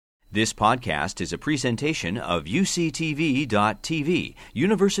This podcast is a presentation of UCTV.tv,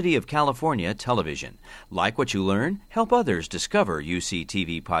 University of California Television. Like what you learn? Help others discover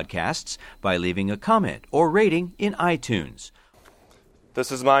UCTV podcasts by leaving a comment or rating in iTunes.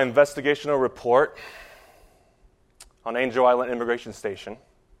 This is my investigational report on Angel Island Immigration Station.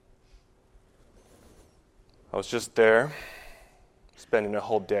 I was just there, spending a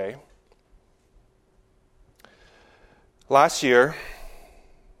whole day. Last year,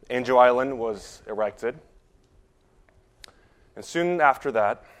 Angel Island was erected, and soon after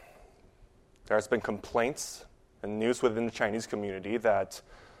that, there has been complaints and news within the Chinese community that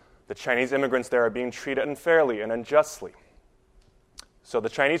the Chinese immigrants there are being treated unfairly and unjustly. So the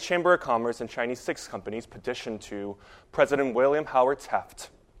Chinese Chamber of Commerce and Chinese Six companies petitioned to President William Howard Taft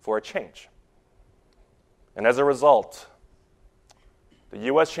for a change. And as a result, the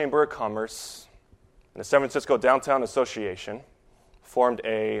U.S. Chamber of Commerce and the San Francisco Downtown Association formed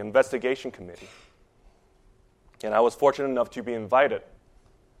an investigation committee. And I was fortunate enough to be invited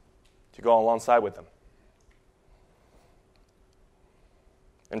to go alongside with them.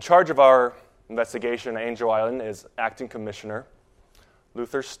 In charge of our investigation at Angel Island is Acting Commissioner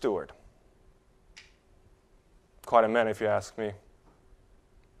Luther Stewart. Quite a man, if you ask me.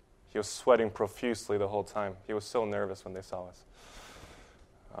 He was sweating profusely the whole time. He was so nervous when they saw us.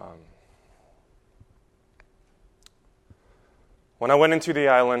 When I went into the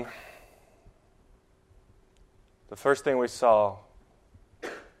island, the first thing we saw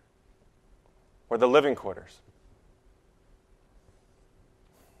were the living quarters.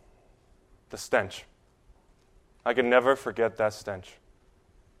 The stench. I can never forget that stench.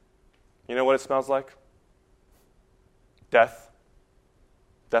 You know what it smells like? Death,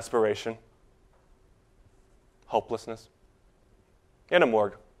 desperation, hopelessness, in a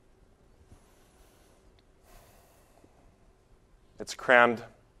morgue. It's crammed,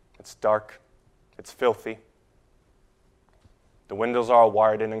 it's dark, it's filthy. The windows are all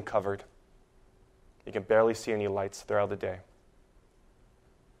wired in and covered. You can barely see any lights throughout the day.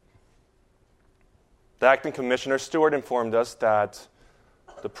 The acting commissioner, Stewart, informed us that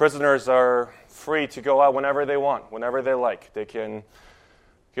the prisoners are free to go out whenever they want, whenever they like. They can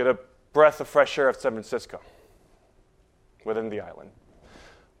get a breath of fresh air of San Francisco within the island.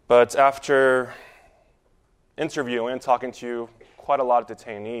 But after interviewing and talking to quite a lot of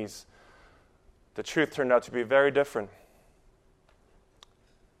detainees, the truth turned out to be very different.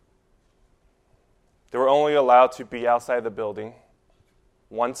 They were only allowed to be outside the building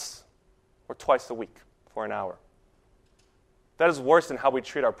once or twice a week for an hour. That is worse than how we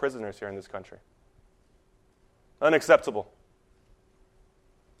treat our prisoners here in this country. Unacceptable.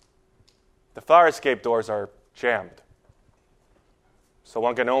 The fire escape doors are jammed. So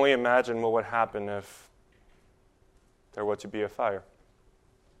one can only imagine what would happen if there were to be a fire.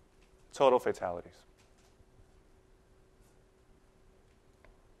 Total fatalities.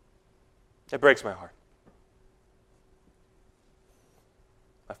 It breaks my heart.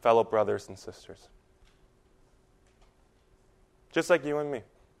 My fellow brothers and sisters. Just like you and me,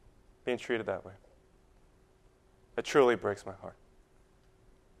 being treated that way. It truly breaks my heart.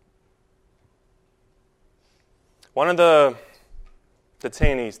 One of the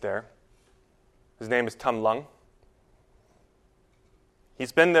detainees there, his name is Tam Lung.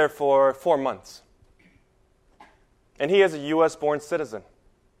 He's been there for 4 months. And he is a U.S.-born citizen.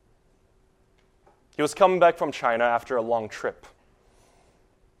 He was coming back from China after a long trip.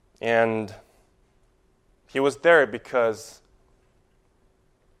 And he was there because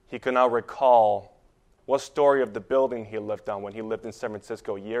he could now recall what story of the building he lived on when he lived in San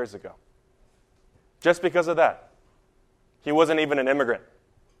Francisco years ago. Just because of that. He wasn't even an immigrant.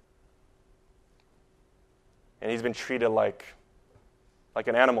 And he's been treated like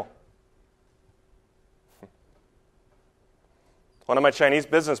an animal. One of my Chinese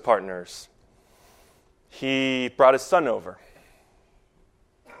business partners, he brought his son over.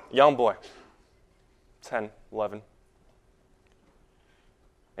 Young boy, 10, 11.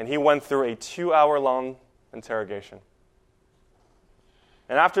 And he went through a 2-hour-long interrogation.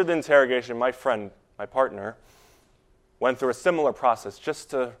 And after the interrogation, my friend, my partner, went through a similar process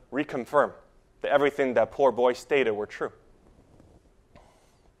just to reconfirm that everything that poor boy stated were true.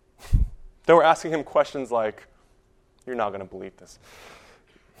 They were asking him questions like, "You're not going to believe this."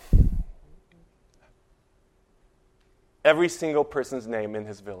 Every single person's name in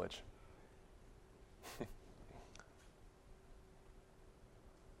his village.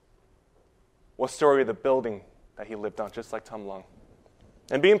 What story of the building that he lived on, just like Tam Lung.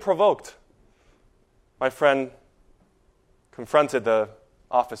 And being provoked, my friend confronted the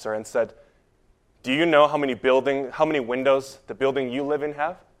officer and said, "Do you know how many windows the building you live in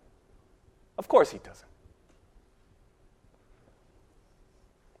have?" Of course he doesn't.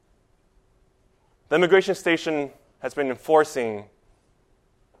 The immigration station has been enforcing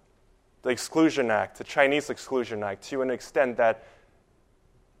the Exclusion Act, the Chinese Exclusion Act, to an extent that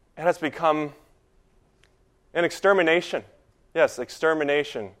it has become an extermination. Yes,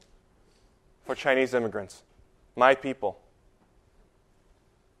 extermination for Chinese immigrants, my people.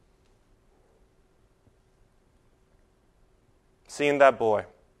 Seeing that boy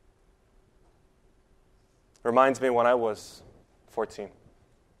reminds me when I was 14.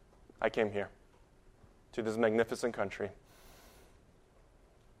 I came here to this magnificent country.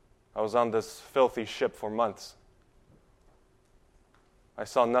 I was on this filthy ship for months. I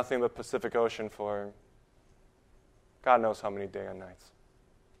saw nothing but Pacific Ocean for God knows how many days and nights.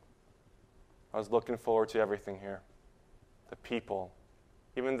 I was looking forward to everything here. The people,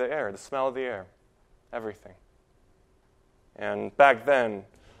 even the air, the smell of the air, everything. And back then,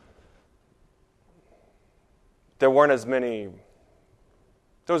 there was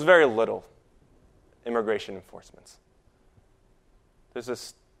very little immigration enforcements.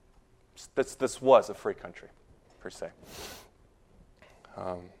 This was a free country, per se.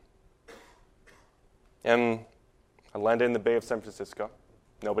 And I landed in the Bay of San Francisco.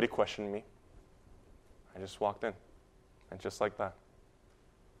 Nobody questioned me. I just walked in, and just like that.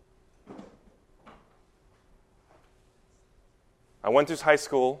 I went to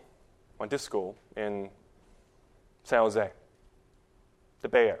school in San Jose, the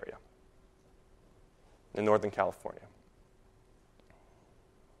Bay Area, in Northern California.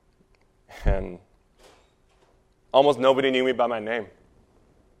 And almost nobody knew me by my name.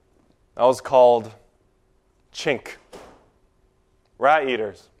 I was called Chink, rat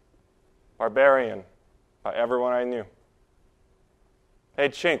eaters, barbarian, by everyone I knew. Hey,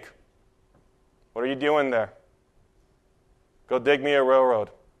 Chink, what are you doing there? Go dig me a railroad.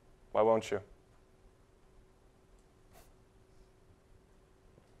 Why won't you?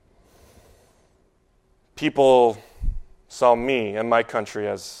 People saw me and my country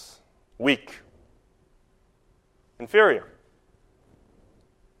as weak, inferior.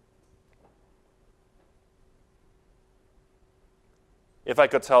 If I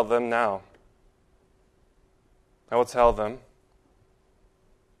could tell them now, I would tell them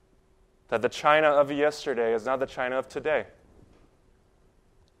that the China of yesterday is not the China of today.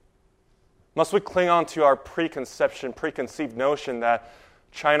 Must we cling on to our preconceived notion that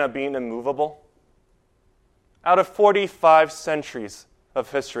China being immovable? Out of 45 centuries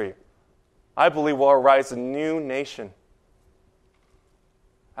of history, I believe will arise a new nation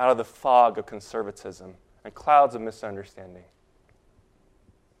out of the fog of conservatism and clouds of misunderstanding.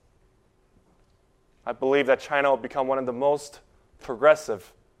 I believe that China will become one of the most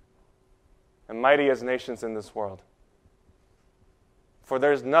progressive and mightiest nations in this world. For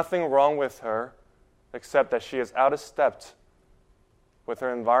there's nothing wrong with her except that she is out of step with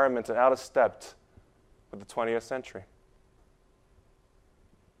her environment and out of step with the 20th century.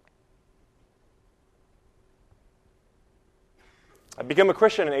 I became a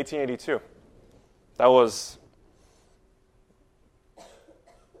Christian in 1882. That was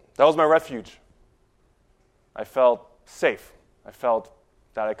my refuge. I felt safe. I felt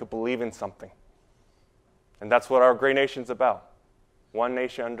that I could believe in something. And that's what our great nation's about. One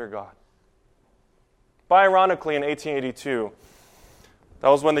nation under God. But ironically, in 1882, that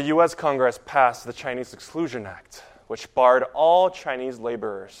was when the U.S. Congress passed the Chinese Exclusion Act, which barred all Chinese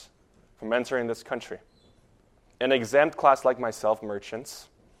laborers from entering this country. An exempt class like myself, merchants,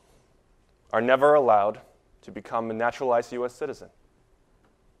 are never allowed to become a naturalized U.S. citizen.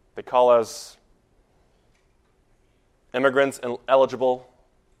 They call us immigrants eligible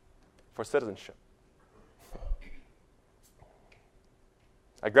for citizenship.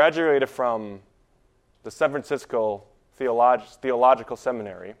 I graduated from the San Francisco Theological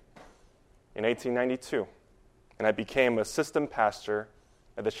Seminary in 1892, and I became assistant pastor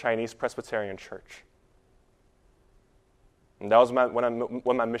at the Chinese Presbyterian Church. And that was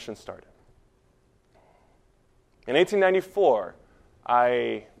when my mission started. In 1894,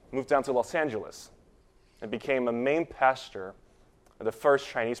 I moved down to Los Angeles and became a main pastor of the first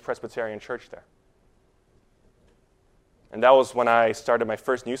Chinese Presbyterian church there. And that was when I started my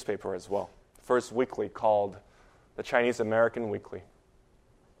first newspaper as well, first weekly called the Chinese American Weekly.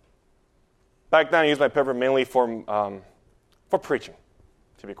 Back then, I used my paper mainly for preaching,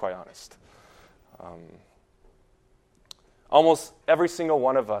 to be quite honest. Almost every single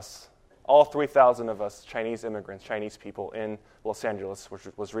one of us, all 3,000 of us, Chinese immigrants, Chinese people in Los Angeles,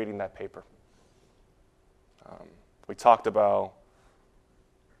 was reading that paper. We talked about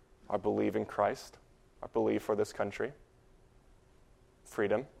our belief in Christ, our belief for this country,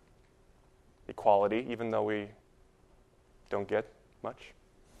 freedom, equality, even though we don't get much.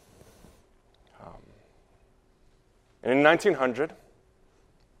 And in 1900,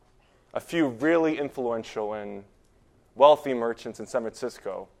 a few really influential and wealthy merchants in San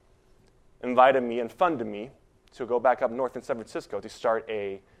Francisco invited me and funded me to go back up north in San Francisco to start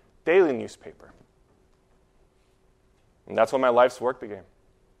a daily newspaper. And that's when my life's work began.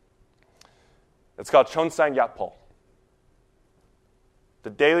 It's called Chonsang Yapol, the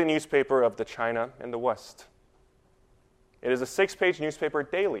daily newspaper of the China and the West. It is a 6-page newspaper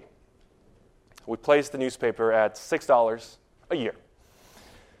daily. We placed the newspaper at $6 a year.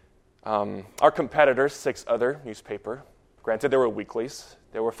 Our competitors, 6 other newspapers, granted they were weeklies,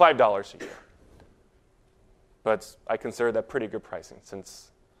 they were $5 a year. But I consider that pretty good pricing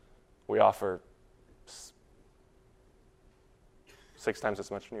since we offer 6 times as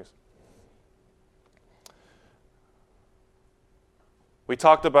much news. We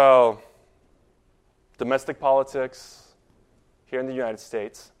talked about domestic politics here in the United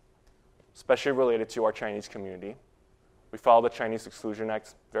States, especially related to our Chinese community. We follow the Chinese Exclusion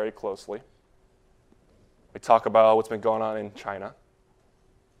Act very closely. We talk about what's been going on in China,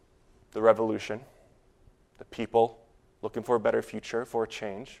 the revolution, the people looking for a better future, for a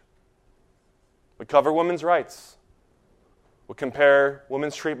change. We cover women's rights. We compare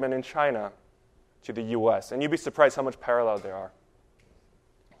women's treatment in China to the U.S., and you'd be surprised how much parallel there are.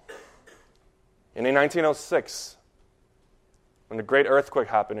 And in 1906, when the great earthquake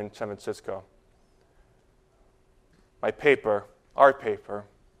happened in San Francisco, our paper,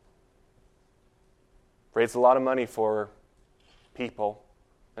 raised a lot of money for people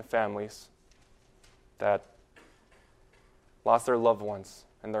and families that lost their loved ones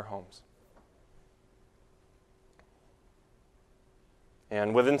and their homes.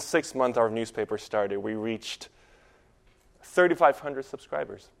 And within 6 months our newspaper started, we reached 3,500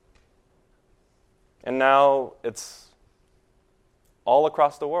 subscribers. And now it's all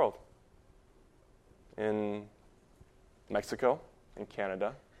across the world. In Mexico, in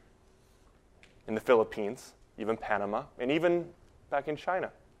Canada, in the Philippines, even Panama, and even back in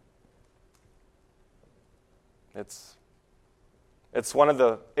China. It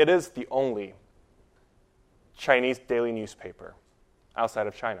is the only Chinese daily newspaper outside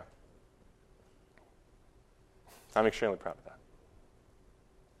of China. I'm extremely proud of that.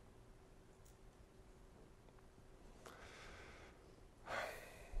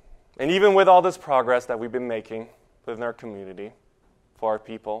 And even with all this progress that we've been making within our community, for our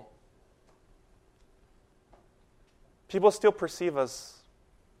people still perceive us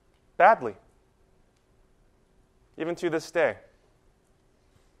badly, even to this day.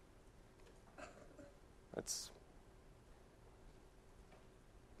 It's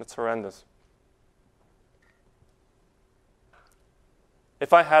horrendous.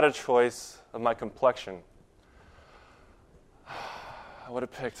 If I had a choice of my complexion, I would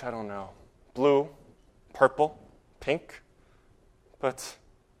have picked, I don't know, blue, purple, pink, but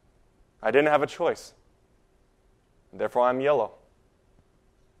I didn't have a choice. Therefore, I'm yellow.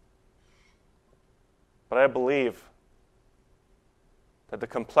 But I believe that the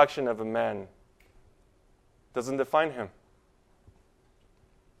complexion of a man doesn't define him.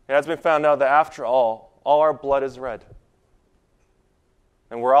 It has been found out that after all our blood is red.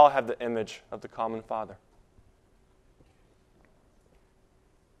 And we all have the image of the common Father.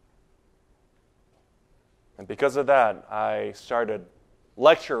 And because of that, I started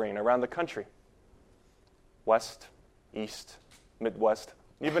lecturing around the country. West, East, Midwest,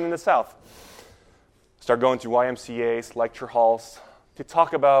 even in the South. Start going to YMCAs, lecture halls, to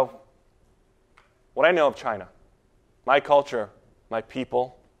talk about what I know of China. My culture, my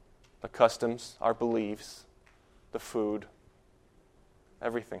people, the customs, our beliefs, the food,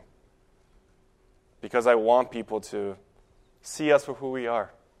 everything. Because I want people to see us for who we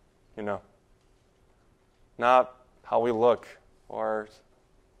are, not how we look or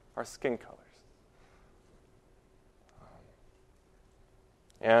our skin colors.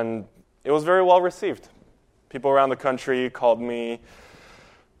 And it was very well received. People around the country called me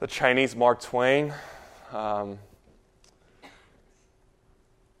the Chinese Mark Twain, the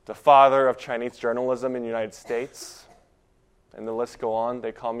father of Chinese journalism in the United States, and the list go on.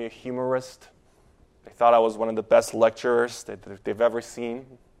 They call me a humorist. They thought I was one of the best lecturers that they've ever seen.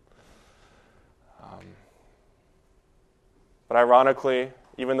 But ironically,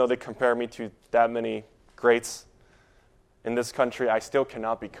 even though they compare me to that many greats in this country, I still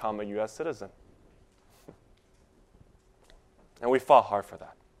cannot become a U.S. citizen. And we fought hard for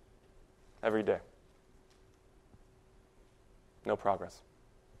that. Every day. No progress.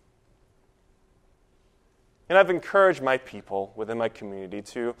 And I've encouraged my people within my community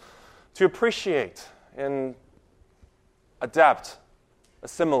to to appreciate and adapt,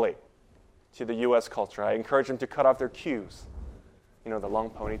 assimilate to the U.S. culture. I encourage them to cut off their queues, the long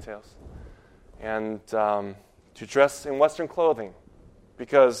ponytails, and to dress in Western clothing,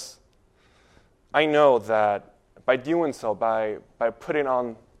 because I know that by doing so, by putting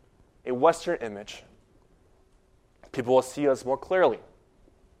on a Western image, people will see us more clearly,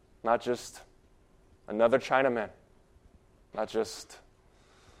 not just another Chinaman, not just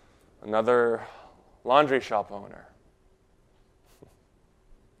another laundry shop owner.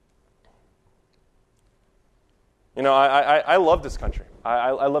 I love this country.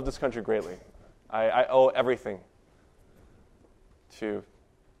 I love this country greatly. I owe everything to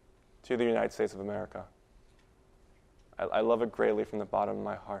the United States of America. I love it greatly from the bottom of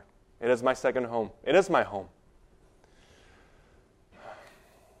my heart. It is my second home. It is my home.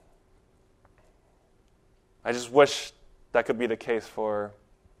 I just wish that could be the case for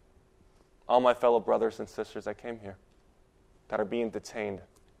all my fellow brothers and sisters that came here, that are being detained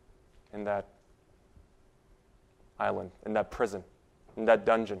in that island, in that prison, in that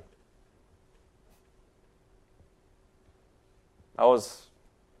dungeon.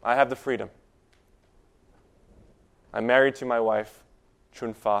 I have the freedom. I'm married to my wife,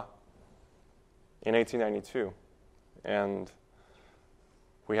 Chun Fa, in 1892, and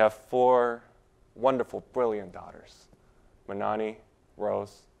we have 4 wonderful, brilliant daughters, Manani,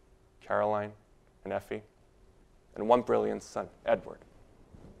 Rose, Caroline, and Effie, and 1 brilliant son, Edward.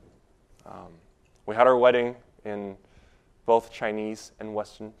 We had our wedding in both Chinese and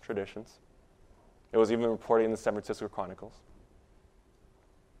Western traditions. It was even reported in the San Francisco Chronicles.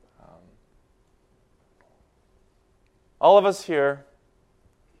 All of us here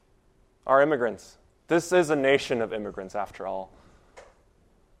are immigrants. This is a nation of immigrants, after all.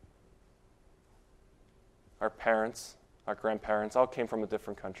 Our parents, our grandparents, all came from a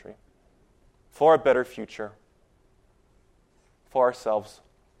different country for a better future, for ourselves,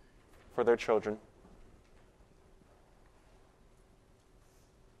 for their children.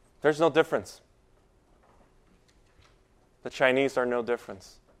 There's no difference. The Chinese are no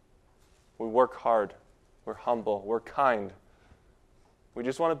difference. We work hard. We're humble. We're kind. We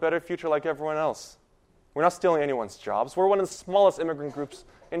just want a better future like everyone else. We're not stealing anyone's jobs. We're one of the smallest immigrant groups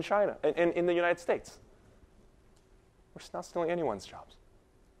in China, in the United States. We're not stealing anyone's jobs.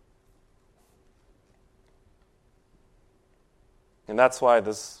 And that's why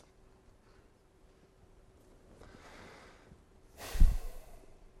this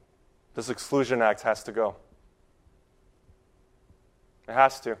Exclusion Act has to go. It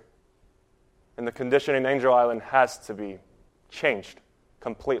has to. And the condition in Angel Island has to be changed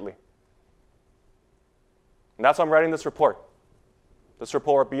completely. And that's why I'm writing this report. This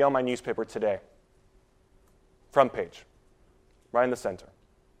report will be on my newspaper today. Front page, right in the center.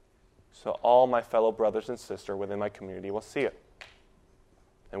 So all my fellow brothers and sisters within my community will see it.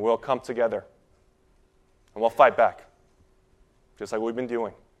 And we'll come together. And we'll fight back. Just like we've been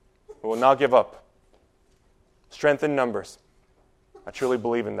doing. We will not give up. Strength in numbers. I truly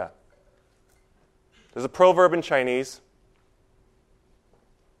believe in that. There's a proverb in Chinese.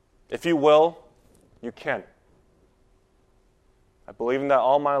 If you will, you can. I believe in that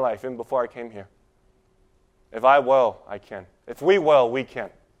all my life, even before I came here. If I will, I can. If we will, we can.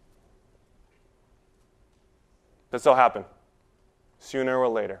 This will happen. Sooner or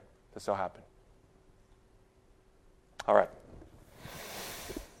later, this will happen. All right.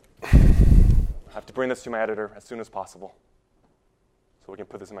 I have to bring this to my editor as soon as possible so we can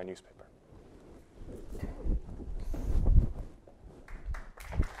put this in my newspaper.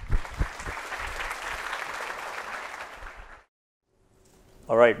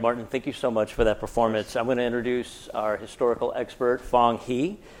 All right, Martin, thank you so much for that performance. I'm going to introduce our historical expert, Fong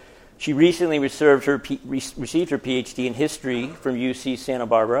He. She recently received her PhD in history from UC Santa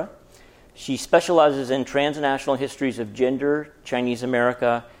Barbara. She specializes in transnational histories of gender, Chinese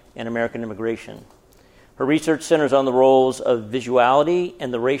America, and American immigration. Her research centers on the roles of visuality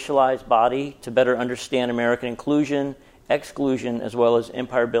and the racialized body to better understand American inclusion, exclusion, as well as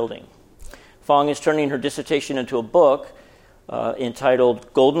empire building. Fong is turning her dissertation into a book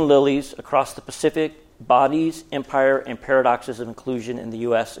entitled Golden Lilies Across the Pacific, Bodies, Empire, and Paradoxes of Inclusion in the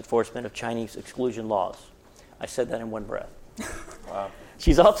U.S. Enforcement of Chinese Exclusion Laws. I said that in one breath. Wow.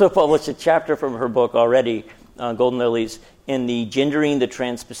 She's also published a chapter from her book already, Golden Lilies, in the Gendering the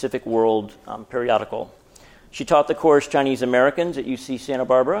Trans-Pacific World periodical. She taught the course Chinese Americans at UC Santa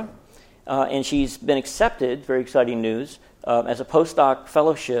Barbara, and she's been accepted, very exciting news, as a postdoc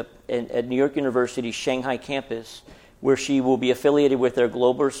fellowship at New York University's Shanghai campus, where she will be affiliated with their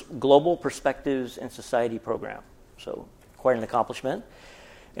Global Perspectives in Society program. So, quite an accomplishment.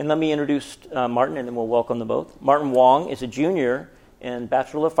 And let me introduce Martin, and then we'll welcome them both. Martin Wong is a junior in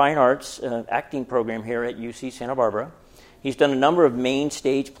Bachelor of Fine Arts acting program here at UC Santa Barbara. He's done a number of main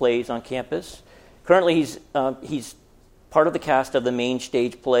stage plays on campus. Currently, he's part of the cast of the main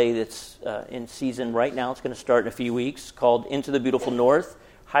stage play that's in season right now. It's going to start in a few weeks, called Into the Beautiful North.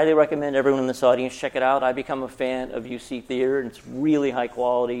 Highly recommend everyone in this audience check it out. I've become a fan of UC Theater, and it's really high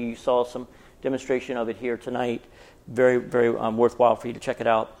quality. You saw some demonstration of it here tonight. Very, very worthwhile for you to check it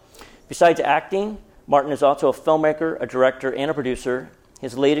out. Besides acting, Martin is also a filmmaker, a director, and a producer.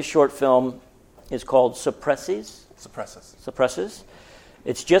 His latest short film is called Suppresses.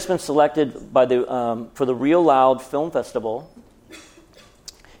 It's just been selected by for the Real Loud Film Festival.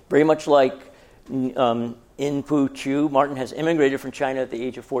 Very much like In-Pu Chu, Martin has immigrated from China at the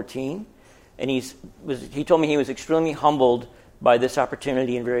age of 14, and he told me he was extremely humbled by this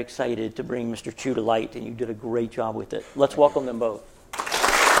opportunity and very excited to bring Mr. Chu to light, and you did a great job with it. Let's welcome them both.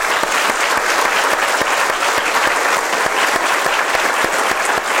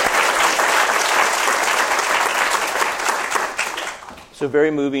 So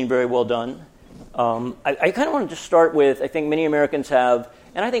very moving, very well done. I kind of want to just start with, I think many Americans have,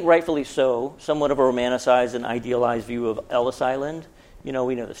 and I think rightfully so, somewhat of a romanticized and idealized view of Ellis Island. You know,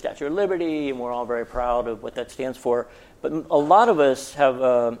 we know the Statue of Liberty, and we're all very proud of what that stands for. But a lot of us have,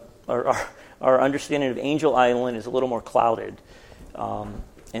 our understanding of Angel Island is a little more clouded,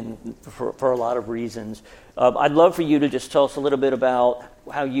 and for a lot of reasons. I'd love for you to just tell us a little bit about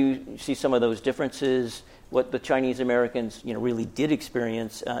how you see some of those differences, what the Chinese Americans, really did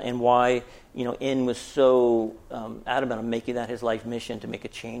experience, and why, In was so adamant on making that his life mission to make a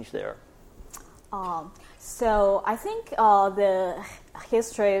change there. So I think the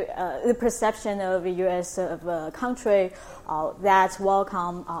history, the perception of the U.S. of a country that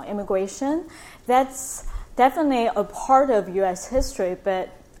welcome immigration, that's definitely a part of U.S. history, but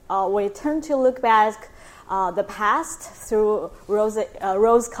we tend to look back the past through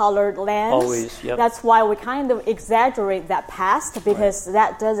rose-colored lens. Always, yep. That's why we kind of exaggerate that past, because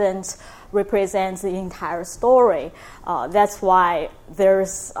that doesn't represent the entire story. That's why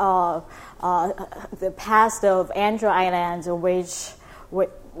there's the past of Angel Island, which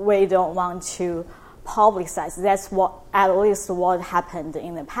we don't want to publicize. That's at least what happened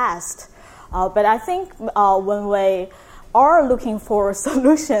in the past. But I think when we are looking for a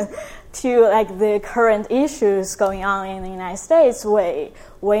solution to the current issues going on in the United States, we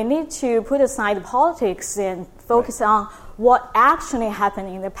need to put aside politics and focus on what actually happened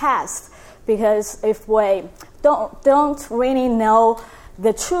in the past. Because if we don't really know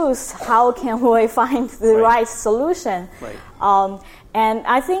the truth, how can we find the right solution? Right. And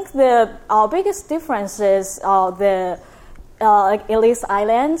I think the biggest difference is Ellis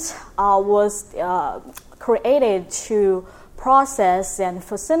Island was created to process and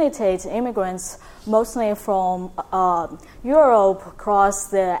facilitate immigrants mostly from Europe across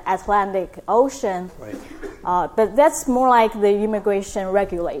the Atlantic Ocean. Right. But that's more like the immigration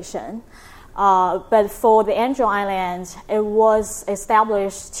regulation. But for the Angel Island, it was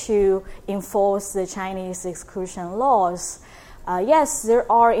established to enforce the Chinese exclusion laws. Yes, there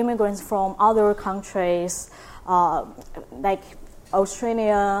are immigrants from other countries, like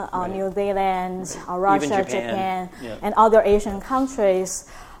Australia, New Zealand, Russia, Japan, and other Asian countries.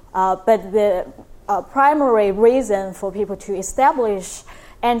 But the primary reason for people to establish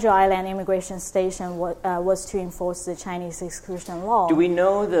Angel Island Immigration Station was to enforce the Chinese exclusion law. Do we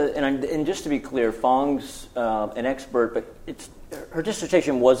know and just to be clear, Fong's an expert, but her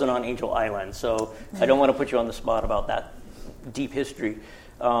dissertation wasn't on Angel Island, so I don't want to put you on the spot about that deep history.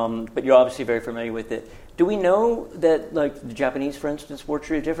 But you're obviously very familiar with it. Do we know that, the Japanese, for instance, were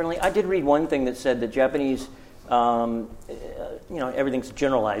treated differently? I did read one thing that said that Japanese, everything's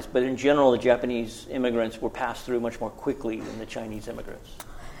generalized, but in general, the Japanese immigrants were passed through much more quickly than the Chinese immigrants.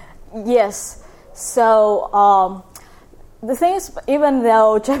 Yes. So the thing is, even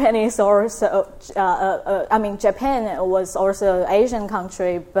though Japanese also, Japan was also an Asian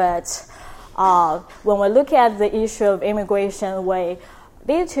country, but when we look at the issue of immigration, we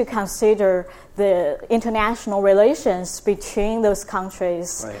need to consider the international relations between those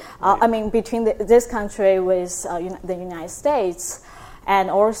countries. Right. Between this country with the United States, and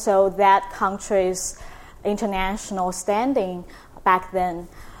also that country's international standing back then.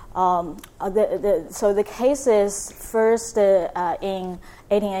 So the cases first in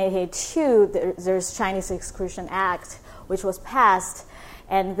 1882, there's Chinese Exclusion Act, which was passed,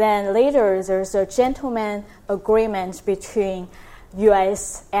 and then later there's a gentleman agreement between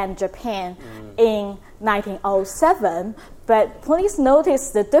U.S. and Japan in 1907. But please notice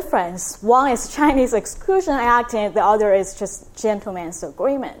the difference. One is Chinese Exclusion Act, and the other is just gentleman's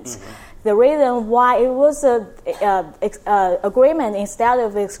agreement. The reason why it was a agreement instead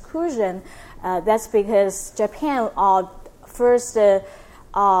of exclusion, that's because Japan first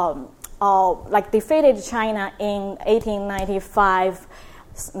defeated China in 1895,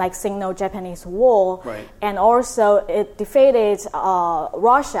 like Sino-Japanese War, right. And also it defeated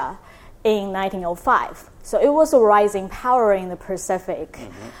Russia in 1905. So it was a rising power in the Pacific.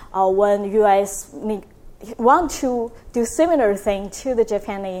 When U.S. want to do similar thing to the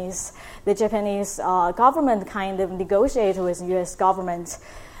Japanese government kind of negotiated with U.S. government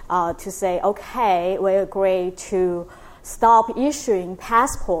to say, okay, we agree to stop issuing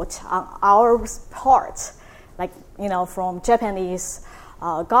passport on our part, from Japanese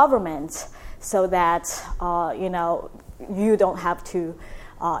government, so that you don't have to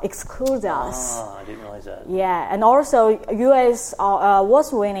exclude us. I didn't realize that. Yeah, and also U.S.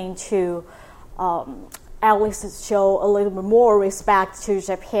 Was willing to at least show a little bit more respect to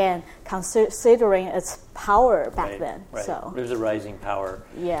Japan, considering its power back then. Right. So there's a rising power.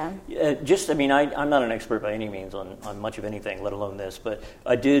 Yeah. I'm not an expert by any means on much of anything, let alone this, but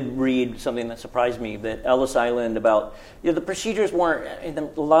I did read something that surprised me, that Ellis Island the procedures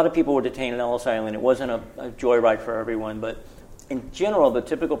weren't, a lot of people were detained on Ellis Island. It wasn't a joyride for everyone, but in general, the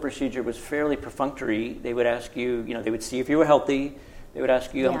typical procedure was fairly perfunctory. They would ask you, they would see if you were healthy. They would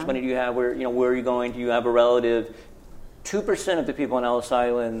ask you, how much money do you have? Where are you going? Do you have a relative? 2% of the people on Ellis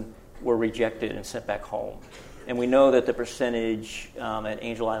Island were rejected and sent back home. And we know that the percentage at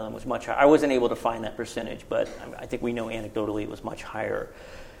Angel Island was much higher. I wasn't able to find that percentage, but I think we know anecdotally it was much higher.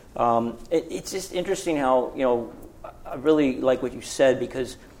 It's just interesting how, I really like what you said,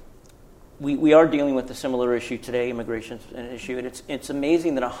 because we are dealing with a similar issue today. Immigration is an issue, and it's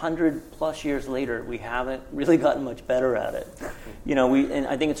amazing that 100+ years later we haven't really gotten much better at it. And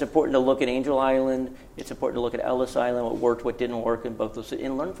I think it's important to look at Angel Island. It's important to look at Ellis Island, what worked, what didn't work in both those,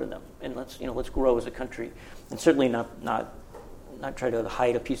 and learn from them. And let's grow as a country, and certainly not try to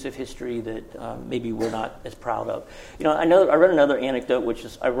hide a piece of history that maybe we're not as proud of. I read another anecdote which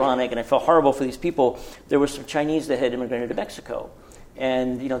is ironic, and I felt horrible for these people. There were some Chinese that had immigrated to Mexico.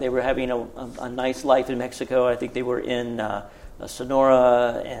 And, they were having a nice life in Mexico. I think they were in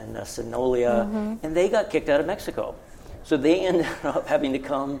Sonora and Sonolia, and they got kicked out of Mexico. So they ended up having to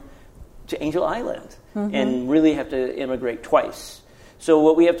come to Angel Island and really have to immigrate twice. So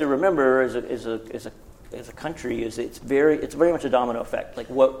what we have to remember as a country is it's very much a domino effect. Like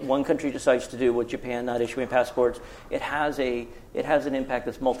what one country decides to do with Japan not issuing passports, it has an impact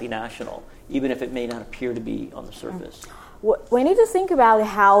that's multinational, even if it may not appear to be on the surface. We need to think about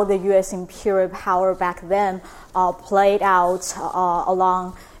how the U.S. imperial power back then played out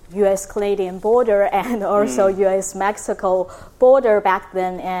along U.S.-Canadian border and also U.S.-Mexico border back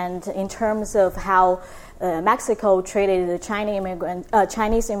then, and in terms of how Mexico treated the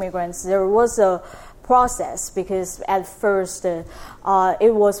Chinese immigrants, there was a process, because at first it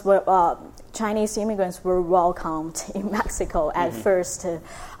was Chinese immigrants were welcomed in Mexico at first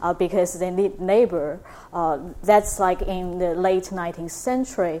because they need neighbor. That's like in the late 19th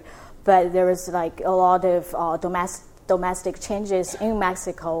century, but there was like a lot of domestic changes in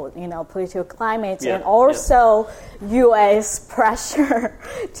Mexico, political climate, and also U.S. pressure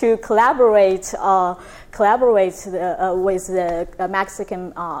to collaborate with the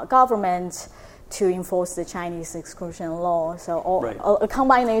Mexican government to enforce the Chinese exclusion law. So a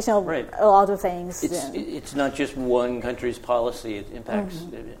combination of a lot of things. It's not just one country's policy, it impacts.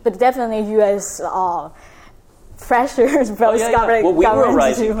 But definitely U.S. pressures both governments. Well, we were a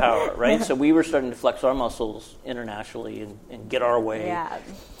rising power, right? So we were starting to flex our muscles internationally and get our way. Yeah.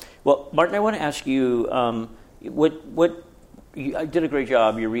 Well, Martin, I want to ask you, you did a great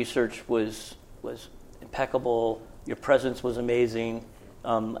job. Your research was impeccable. Your presence was amazing.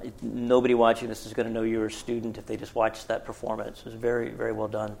 Nobody watching this is going to know you were a student if they just watched that performance. It was very, very well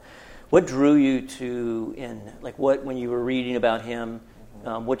done. What drew you when you were reading about him,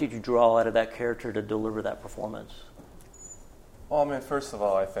 what did you draw out of that character to deliver that performance? Well, first of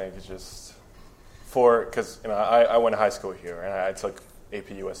all, I think it's just because I went to high school here and I took AP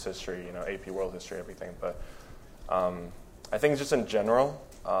U.S. history, AP World History, everything. But I think just in general,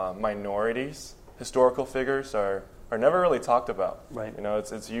 minorities, historical figures are never really talked about. Right.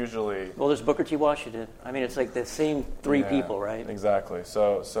 It's usually... Well, there's Booker T. Washington. It's like the same three people, right? Exactly.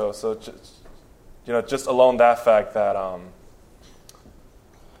 So just alone that fact that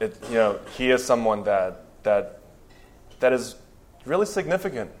he is someone that is really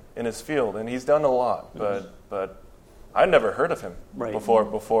significant in his field, and he's done a lot. But I'd never heard of him before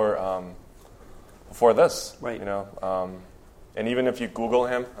this. Right. You know, and even if you Google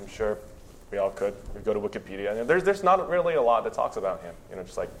him, I'm sure we all could. We go to Wikipedia, and there's not really a lot that talks about him. You know,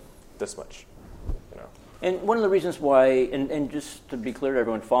 just like this much. You know. And one of the reasons why, and just to be clear to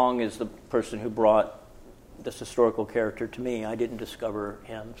everyone, Fong is the person who brought this historical character to me. I didn't discover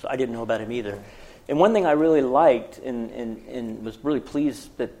him, so I didn't know about him either. And one thing I really liked and was really pleased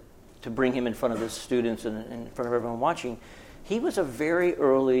to bring him in front of the students and in front of everyone watching, he was a very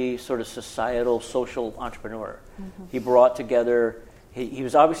early sort of societal, social entrepreneur. Mm-hmm. He brought together, he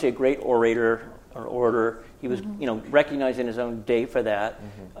was obviously a great orator. He was, recognized in his own day for that.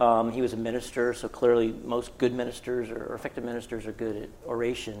 Mm-hmm. He was a minister, so clearly most good ministers or effective ministers are good at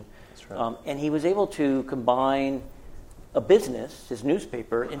oration. That's right. And he was able to combine a business, his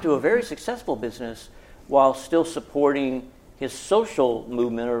newspaper, into a very successful business while still supporting his social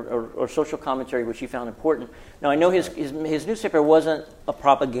movement or social commentary, which he found important. Now, I know his newspaper wasn't a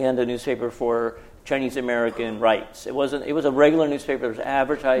propaganda newspaper for Chinese American rights. It was a regular newspaper. There was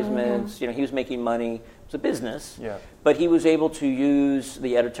advertisements. Mm-hmm. He was making money. It was a business. Yeah. But he was able to use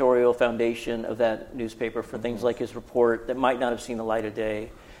the editorial foundation of that newspaper for things like his report that might not have seen the light of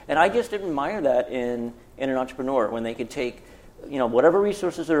day. And I just admire that in an entrepreneur when they could take, whatever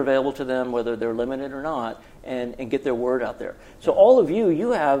resources are available to them, whether they're limited or not, and get their word out there. So all of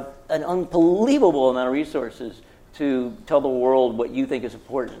you have an unbelievable amount of resources to tell the world what you think is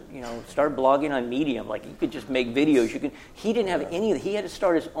important. Start blogging on Medium. Like, you could just make videos. He didn't have any of that. He had to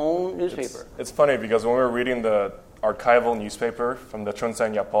start his own newspaper. It's funny because when we were reading the archival newspaper from the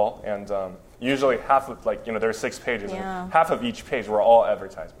Chunsan Yapol, and usually half of, there are 6 pages, and half of each page were all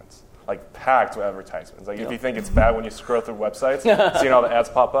advertisements, like packed with advertisements. Like, if you think it's bad when you scroll through websites, seeing all the ads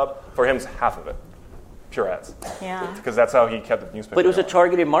pop up, for him it's half of it. Pure ads. Yeah. Because that's how he kept the newspaper. But it was a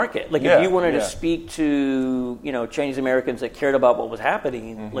targeted market. Like, if you wanted to to speak to, Chinese Americans that cared about what was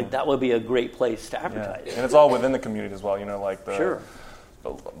happening, that would be a great place to advertise. Yeah. And it's all within the community as well, like the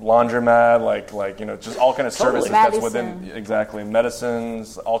the laundromat, just all kind of services that's within,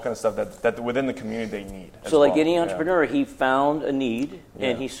 medicines, all kind of stuff that within the community they need. So like any entrepreneur, he found a need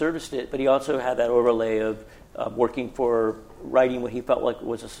and he serviced it, but he also had that overlay of working for righting what he felt like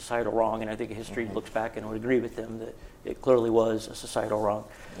was a societal wrong, and I think history looks back and would agree with him that it clearly was a societal wrong.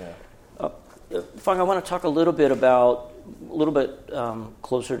 Yeah. Fong, I want to talk a little bit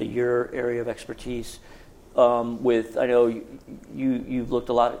closer to your area of expertise. I know you've looked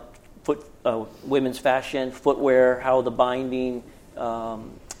a lot at women's fashion, footwear, how the binding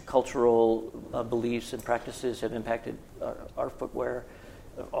cultural beliefs and practices have impacted our footwear,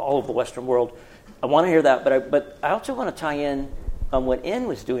 all of the Western world. I want to hear that, but I also want to tie in on what En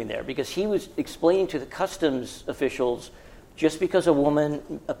was doing there, because he was explaining to the customs officials, just because a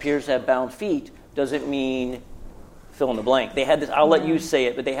woman appears to have bound feet doesn't mean fill in the blank. They had this, I'll let you say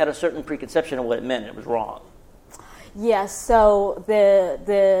it, but they had a certain preconception of what it meant, and it was wrong. Yes, so the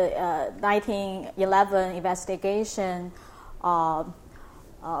 1911 investigation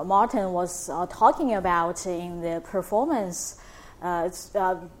Martin was talking about in the performance,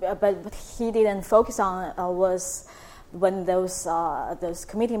 but he didn't focus on was when those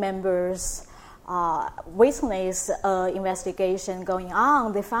committee members witnessed investigation going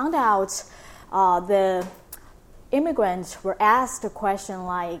on. They found out the immigrants were asked a question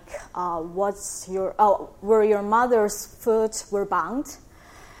like, were your mother's foot were bound?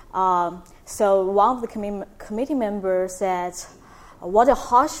 So one of the committee members said, what a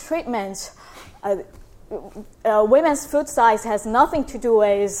harsh treatment. Women's foot size has nothing to do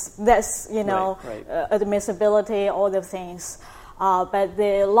with this, admissibility, all the things. But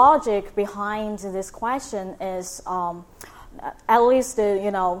the logic behind this question is, at least,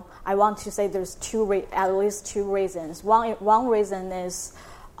 I want to say there's at least two reasons. One reason is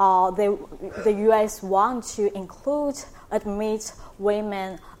the U.S. want to admit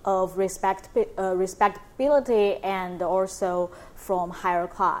women of respectability and also from higher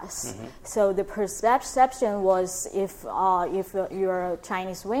class. Mm-hmm. So the perception was if you're a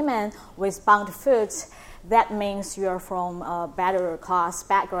Chinese woman with bound foot, that means you're from a better class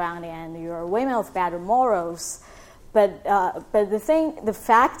background and you're women of better morals. But the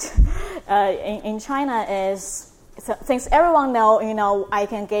fact in China is things everyone know. I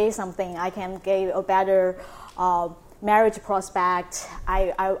can gain something. I can gain a better marriage prospect.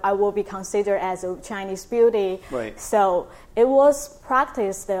 I will be considered as a Chinese beauty. Right. So it was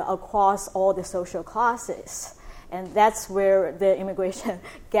practiced across all the social classes, and that's where the immigration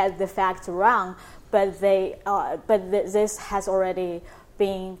get the fact wrong. But this has already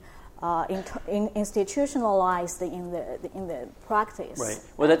been institutionalized in the practice. Right.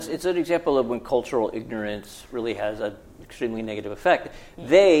 Well, it's an example of when cultural ignorance really has an extremely negative effect.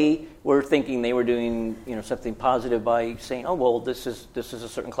 They were thinking they were doing something positive by saying, oh well, this is a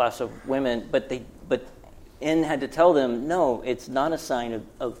certain class of women, but N had to tell them, no, it's not a sign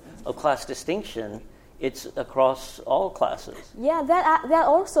of class distinction. It's across all classes. Yeah, that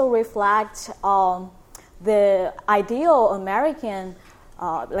also reflects the ideal American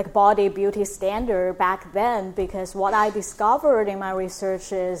body beauty standard back then, because what I discovered in my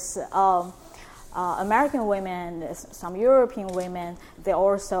research is American women, some European women, they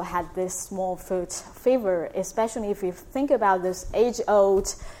also had this small foot fever, especially if you think about this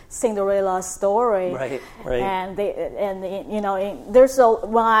age-old Cinderella story. Right. And when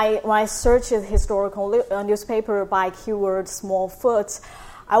I searched a historical newspaper by keyword small foot,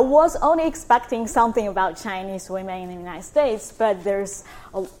 I was only expecting something about Chinese women in the United States, but there's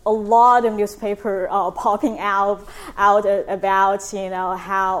a lot of newspaper popping out about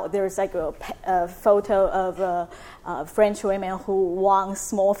how there's like a photo of French women who won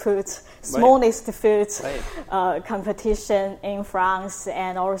smallest foot competition in France,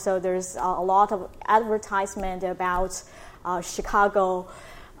 and also there's a lot of advertisement about Chicago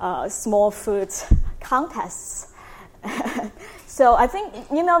small foot contests. So I think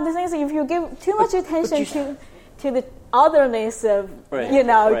the thing is, if you give too much attention to the otherness of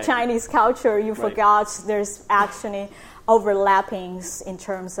Chinese culture, you forgot there's actually overlappings in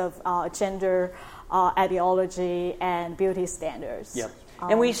terms of gender ideology and beauty standards. Yep.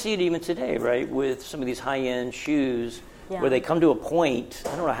 And we see it even today, right, with some of these high-end shoes where they come to a point.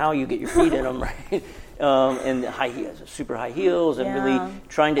 I don't know how you get your feet in them, right? And super high heels, and really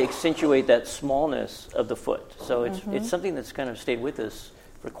trying to accentuate that smallness of the foot. So it's something that's kind of stayed with us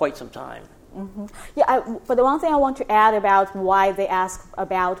for quite some time. Mm-hmm. Yeah, but the one thing I want to add about why they ask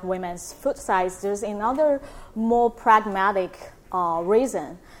about women's foot size, there's another more pragmatic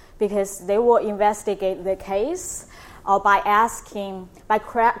reason, because they will investigate the case by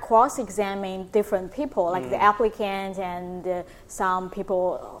cross-examining different people, like the applicant and some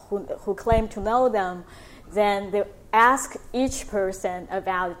people who claim to know them. Then they ask each person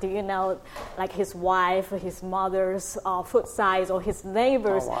about, do you know, like his wife, his mother's foot size, or his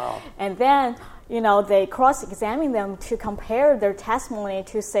neighbors? Oh, wow. And then, they cross-examine them to compare their testimony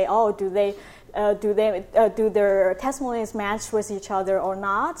to say, oh, do their testimonies match with each other or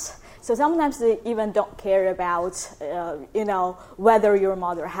not? So sometimes they even don't care about, whether your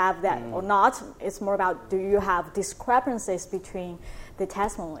mother have that or not. It's more about, do you have discrepancies between the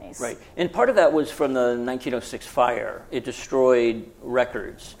testimonies? Right. And part of that was from the 1906 fire. It destroyed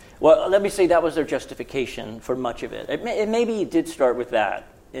records. Well, let me say that was their justification for much of it. Maybe it did start with that,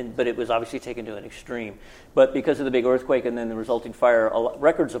 but it was obviously taken to an extreme. But because of the big earthquake and then the resulting fire,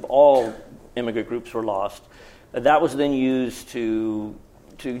 records of all immigrant groups were lost. That was then used to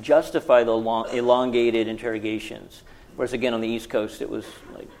justify the elongated interrogations. Whereas again on the East Coast it was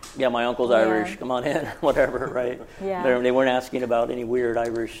like, my uncle's Irish, come on in, whatever, right? Yeah. They weren't asking about any weird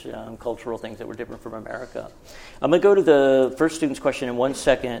Irish cultural things that were different from America. I'm going to go to the first student's question in 1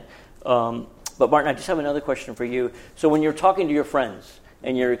 second. But Martin, I just have another question for you. So when you're talking to your friends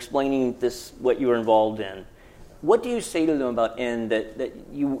and you're explaining what you were involved in, what do you say to them about N that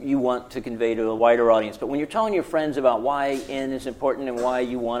you want to convey to a wider audience? But when you're telling your friends about why N is important and why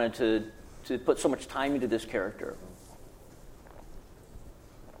you wanted to put so much time into this character?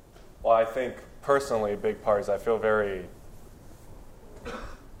 Well, I think personally, a big part is I feel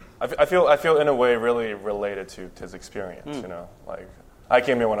in a way really related to his experience. Like I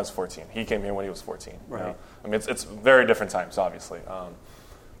came here when I was 14. He came here when he was 14. Right. I mean, it's very different times, obviously.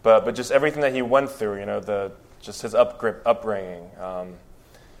 But just everything that he went through, just his upbringing,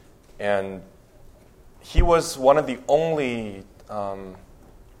 and he was one of the only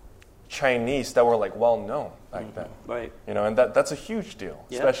Chinese that were well known back then. Right. And that's a huge deal,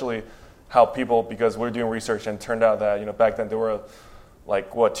 especially how people, because we're doing research and it turned out that back then there were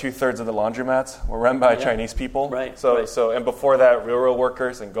 2/3 of the laundromats were run by Chinese people. Right. So and before that, railroad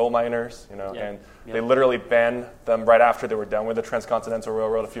workers and gold miners, and they literally banned them right after they were done with the Transcontinental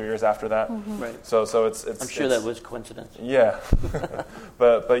Railroad a few years after that. Mm-hmm. Right. So it's I'm sure that was coincidence. Yeah.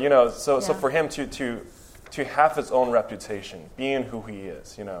 but so for him to have his own reputation, being who he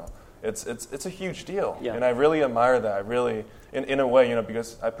is, it's a huge deal. Yeah. And I really admire that. I really, in a way,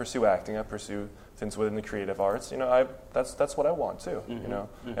 because I pursue acting, I pursue things within the creative arts. That's what I want too.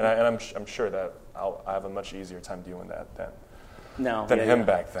 Mm-hmm. And I'm sure that I have a much easier time doing that then. than him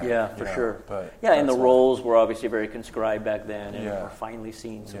back then. Yeah, for sure. But and the roles were obviously very conscribed back then, and we're finally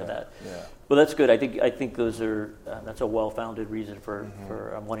seeing some of that. Yeah. Well, that's good. I think those are that's a well-founded reason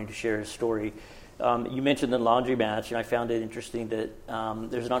for wanting to share his story. You mentioned the laundromats, and I found it interesting that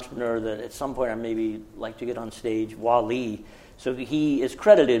there's an entrepreneur that at some point I maybe like to get on stage, Wally. So he is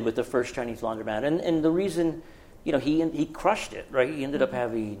credited with the first Chinese laundromat, and the reason, he crushed it, right? He ended up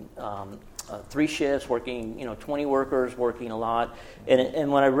having 3 shifts, working, 20 workers, working a lot.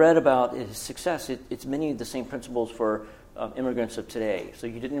 And when I read about his success, it's many of the same principles for immigrants of today. So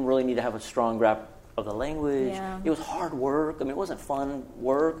you didn't really need to have a strong grasp of the language. Yeah. It was hard work. I mean, it wasn't fun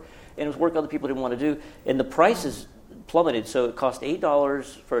work. And it was work other people didn't want to do. And the prices plummeted. So it cost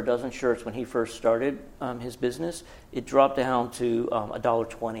 $8 for a dozen shirts when he first started his business. It dropped down to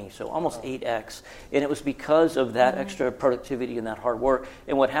 $1.20, so almost 8x. And it was because of that extra productivity and that hard work.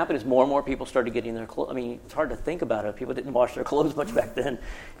 And what happened is more and more people started getting their clothes. I mean, it's hard to think about it. People didn't wash their clothes much back then.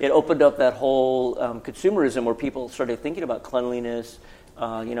 It opened up that whole consumerism where people started thinking about cleanliness.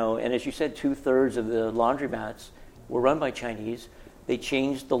 And as you said, 2/3 of the laundromats were run by Chinese. They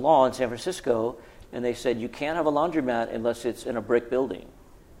changed the law in San Francisco, and they said you can't have a laundromat unless it's in a brick building.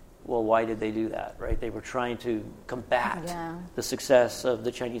 Well, why did they do that, right? They were trying to combat the success of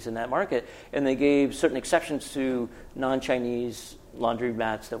the Chinese in that market, and they gave certain exceptions to non-Chinese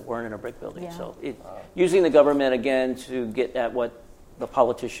laundromats that weren't in a brick building. Yeah. So using the government, again, to get at what the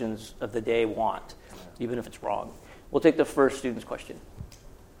politicians of the day want, even if it's wrong. We'll take the first student's question.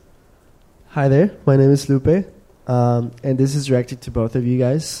 Hi there, my name is Lupe, and this is directed to both of you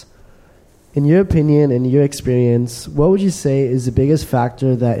guys. In your opinion and your experience, what would you say is the biggest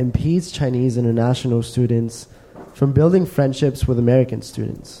factor that impedes Chinese international students from building friendships with American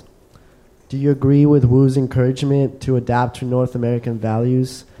students? Do you agree with Wu's encouragement to adapt to North American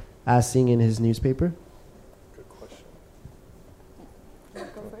values as seen in his newspaper? Good question.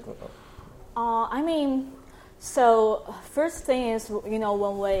 So first thing is, when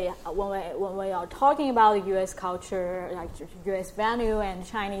we are talking about U.S. culture, like U.S. value and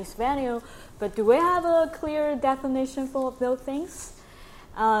Chinese value, but do we have a clear definition for those things?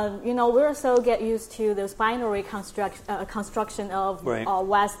 We're so get used to this binary construction of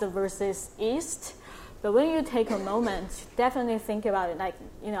West versus East, but when you take a moment, definitely think about it. Like,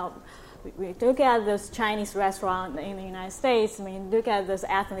 we look at this Chinese restaurant in the United States. I mean, look at this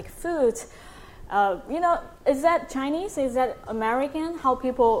ethnic food. Is that Chinese? Is that American? How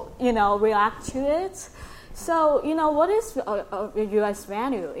people, react to it? So, what is a U.S.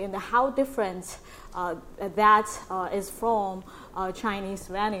 value and how different that is from Chinese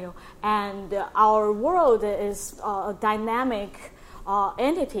value? And our world is a dynamic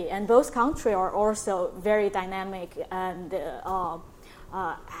entity, and both countries are also very dynamic and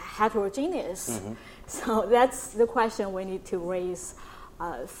heterogeneous. Mm-hmm. So that's the question we need to raise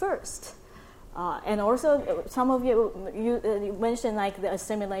first. And also, some of you mentioned like the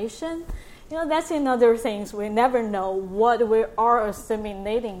assimilation. That's another thing. We never know what we are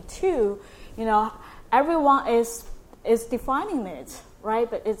assimilating to. Everyone is defining it, right?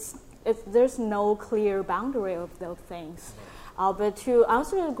 But there's no clear boundary of those things. But to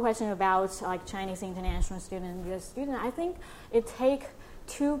answer the question about like Chinese international student and U.S. student, I think it takes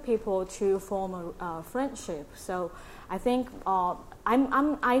two people to form a friendship. So I think.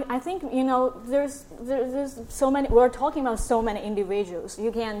 I think there's so many. We're talking about so many individuals.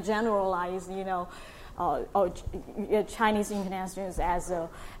 You can generalize Chinese internationals as a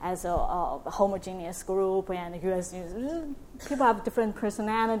homogeneous group, and U.S. people have different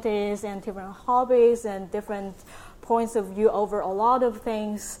personalities and different hobbies and different points of view over a lot of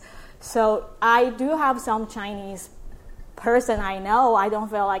things. So I do have some Chinese person I know. I don't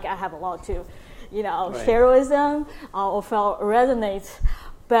feel like I have a lot to. Share with them or feel resonate.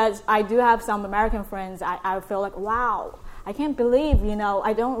 But I do have some American friends. I feel like, wow, I can't believe,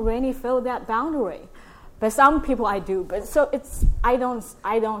 I don't really feel that boundary. But some people I do. But so I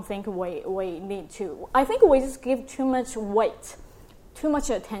don't think we need to. I think we just give too much weight, too much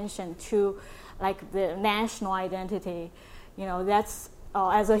attention to like the national identity. That's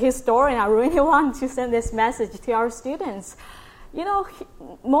as a historian, I really want to send this message to our students.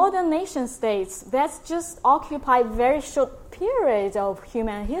 Modern nation states, that's just occupy very short periods of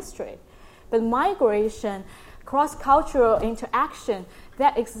human history. But migration, cross-cultural interaction,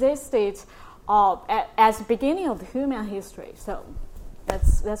 that existed as the beginning of the human history. So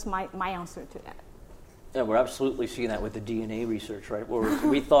that's my answer to that. Yeah, we're absolutely seeing that with the DNA research, right? Where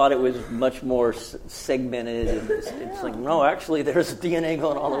we thought it was much more segmented. And it's like, no, actually, there's DNA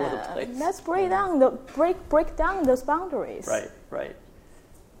going all over the place. Let's break down those boundaries. Right.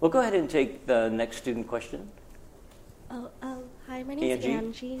 We'll go ahead and take the next student question. Hi, Hi, my name is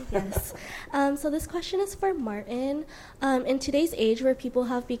Angie. Yes. So this question is for Martin. In today's age where people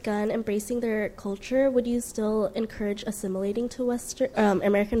have begun embracing their culture, would you still encourage assimilating to Western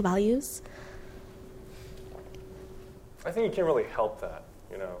American values? I think you can't really help that,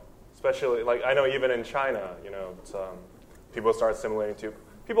 especially, I know even in China, people start assimilating too.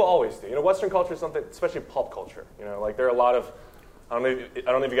 People always do. Western culture is something, especially pop culture, there are a lot of, I don't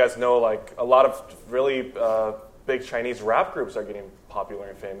know if you guys know, a lot of really big Chinese rap groups are getting popular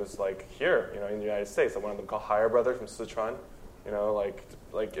and famous, here, in the United States. One of them called Higher Brothers from Sichuan,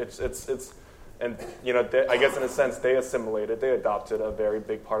 it's and, I guess in a sense, they adopted a very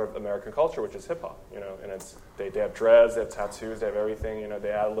big part of American culture, which is hip-hop, and they have dreads, they have tattoos, they have everything,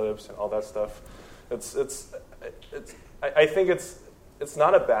 they ad libs and all that stuff. I think it's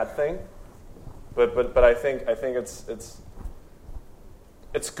not a bad thing, but I think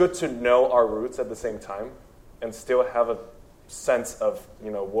it's good to know our roots at the same time and still have a sense of,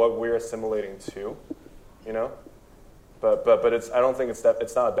 what we're assimilating to, But I don't think it's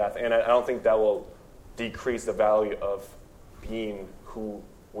not a bad thing, and I don't think that will decrease the value of being who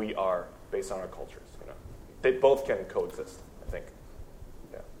we are based on our cultures. They both can coexist, I think.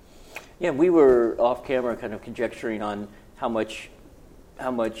 Yeah, we were off camera, kind of conjecturing on how much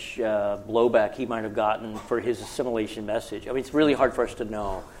blowback he might have gotten for his assimilation message. I mean, it's really hard for us to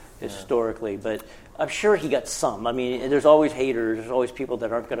know historically, but I'm sure he got some. I mean, there's always haters. There's always people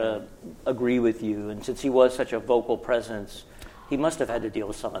that aren't going to agree with you. And since he was such a vocal presence, he must have had to deal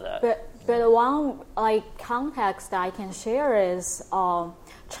with some of that. But one context I can share is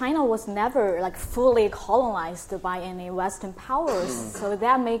China was never fully colonized by any Western powers. So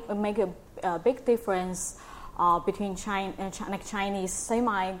that make a big difference between Chinese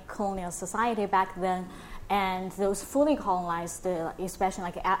semi-colonial society back then and those fully colonized,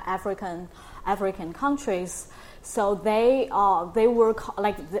 especially African countries. So they were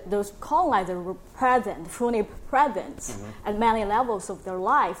those colonizers were fully present at many levels of their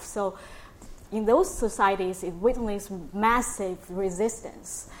life. So in those societies, it witnessed massive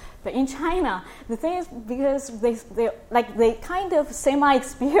resistance. But in China, the thing is, because they kind of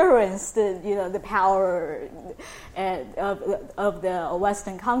semi-experienced the power of the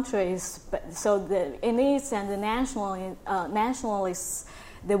Western countries. But so the elites and the nationalists,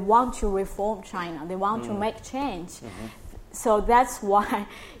 they want to reform China. They want to make change. So that's why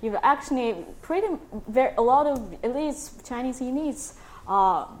actually a lot of elites, Chinese elites,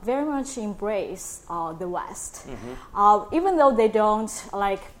 very much embrace the West, even though they don't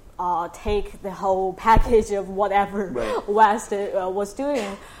take the whole package of whatever West was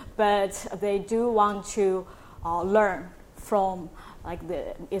doing, but they do want to learn from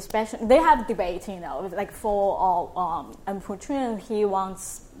especially they have debate, for Putin, he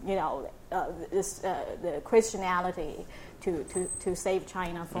wants the Christianity to save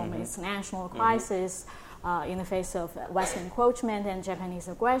China from its national crisis in the face of Western encroachment and Japanese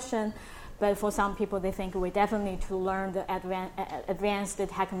aggression. But for some people, they think we definitely need to learn the advanced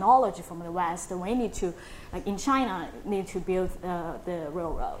technology from the West. We need to, in China, need to build the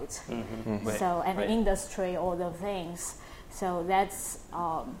railroads, the industry, all the things. So that's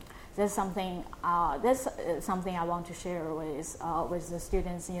something I want to share with the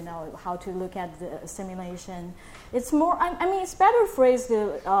students. How to look at the assimilation. It's more. I mean, it's better phrased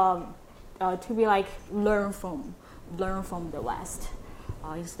to be learn from the West.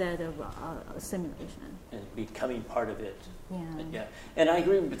 Instead of assimilation. And becoming part of it. Yeah. And I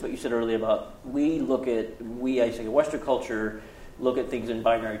agree with what you said earlier about I say Western culture, look at things in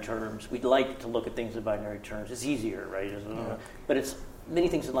binary terms. We'd like to look at things in binary terms. It's easier, right? But many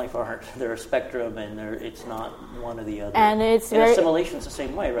things in life aren't. They're a spectrum, and it's not one or the other. And assimilation is the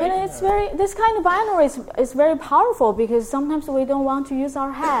same way, right? And this kind of binary is very powerful because sometimes we don't want to use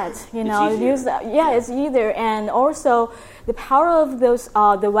our heads. It's either, and also the power of those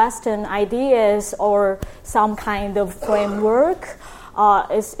the Western ideas or some kind of framework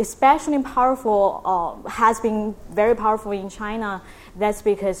is especially powerful. Has been very powerful in China. That's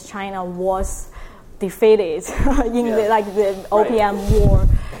because China was defeated in the Opium War.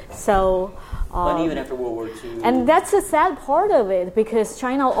 So. But even after World War II. And that's the sad part of it, because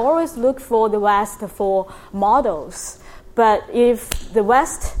China always looked for the West for models. But if the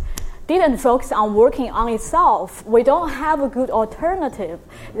West didn't focus on working on itself, we don't have a good alternative.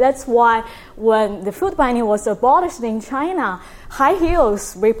 That's why when the foot binding was abolished in China, high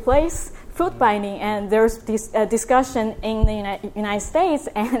heels replaced foot binding, and there's this discussion in the United States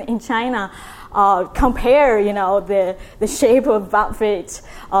and in China. Compare, the shape of boot feet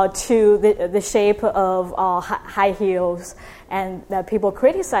to the shape of high heels, and that people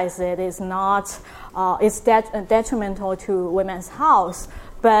criticize it is not is detrimental to women's health.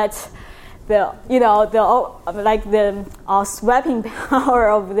 But the sweeping power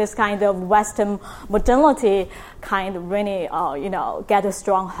of this kind of Western modernity kind of really get a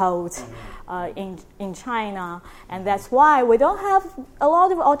strong hold in China, and that's why we don't have a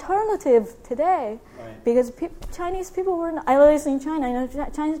lot of alternative today. Right. Because Chinese people were, at least in China,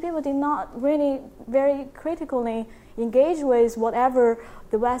 Chinese people did not really very critically engage with whatever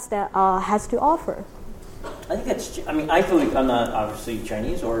the West has to offer. I think that's. I mean, I feel like I'm not obviously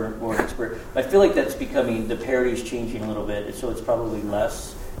Chinese or an expert. But I feel like that's becoming, the parity's changing a little bit, so it's probably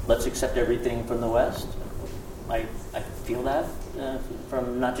less. Let's accept everything from the West. I feel that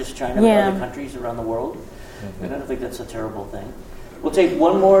from not just China, but other countries around the world. Mm-hmm. And I don't think that's a terrible thing. We'll take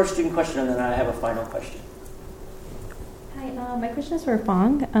one more student question, and then I have a final question. Hi, my question is for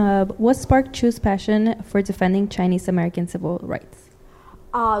Fong. What sparked Chu's passion for defending Chinese American civil rights?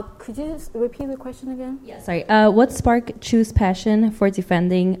 Could you just repeat the question again? Yeah, sorry. What sparked Chu's passion for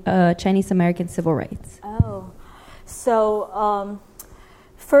defending Chinese American civil rights? So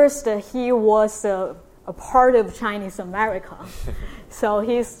first he was a part of Chinese America, so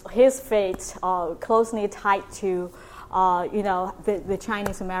his fate closely tied to the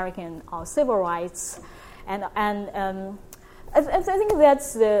Chinese American civil rights, and I think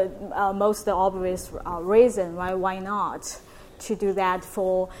that's the most obvious reason why not to do that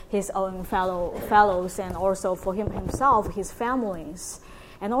for his own fellows and also for himself, his families.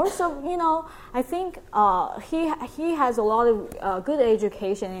 And also, I think he has a lot of good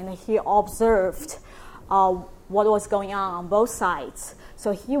education, and he observed what was going on both sides.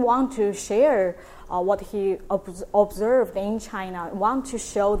 So he wanted to share what he observed in China, want to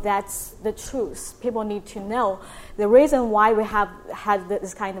show that's the truth. People need to know the reason why we have had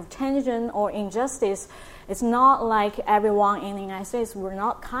this kind of tension or injustice. It's not like everyone in the United States were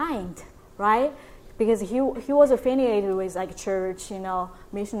not kind, right? Because he was affiliated with like church,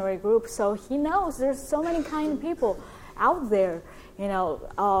 missionary group, so he knows there's so many kind people out there,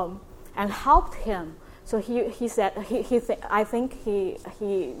 and helped him. So he said I think he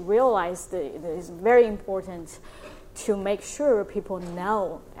realized that it's very important to make sure people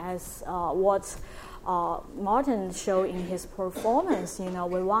know, as what Martin showed in his performance. We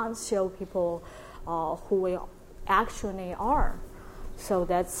want to show people who we actually are. So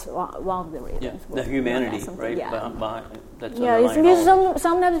that's one of the reasons. Yeah, the humanity, right? That's it's because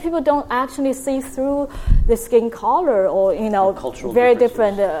sometimes people don't actually see through the skin color or very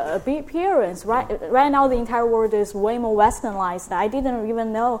different appearance. Right now, the entire world is way more westernized. I didn't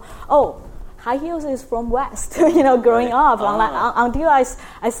even know. High heels is from West. Growing up, until I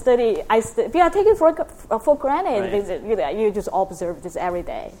study. I take it for granted. Right. You just observe this every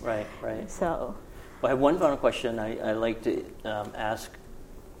day. Right. So. Well, I have one final question I like to ask.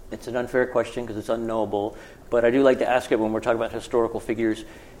 It's an unfair question because it's unknowable, but I do like to ask it when we're talking about historical figures.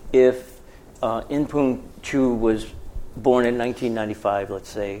 If In-Pung Chu was born in 1995, let's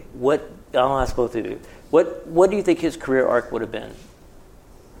say, I'll ask both of you, what do you think his career arc would have been?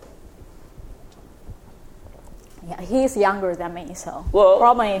 Yeah, he's younger than me, so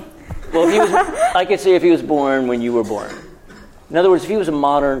probably. Well, I could say if he was born when you were born. In other words, if he was a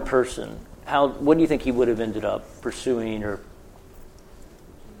modern person, what do you think he would have ended up pursuing? Or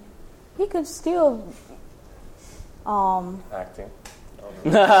he could still acting.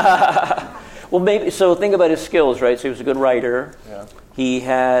 Well, maybe. So think about his skills, right? So he was a good writer. Yeah. He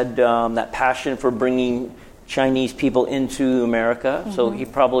had that passion for bringing Chinese people into America. Mm-hmm. So he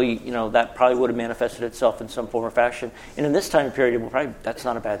probably, that probably would have manifested itself in some form or fashion. And in this time period, that's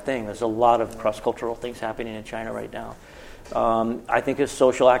not a bad thing. There's a lot of cross-cultural things happening in China right now. I think his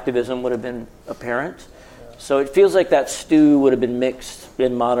social activism would have been apparent. So it feels like that stew would have been mixed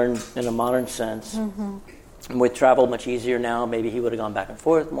in a modern sense. Mm-hmm. And with travel much easier now, maybe he would have gone back and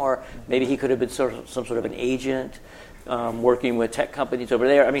forth more. Maybe he could have been some sort of an agent, working with tech companies over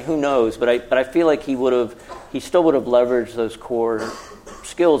there. I mean, who knows? But I feel like he still would have leveraged those core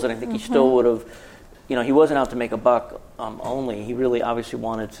skills, and I think he still would have, he wasn't out to make a buck only. He really obviously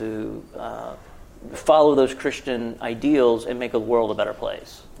wanted to follow those Christian ideals and make the world a better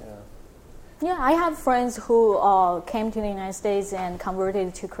place. Yeah, I have friends who came to the United States and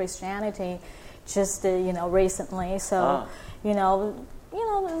converted to Christianity just recently. So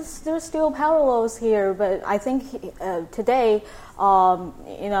there's still parallels here. But I think today,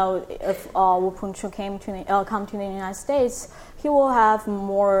 if Wu Peng-Chu come to the United States, he will have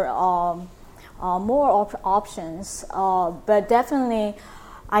more options. But definitely,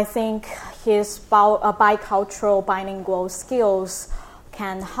 I think his bicultural, bilingual skills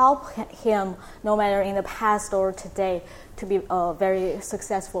can help him, no matter in the past or today, to be a very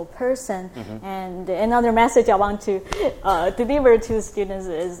successful person. And another message I want to deliver to students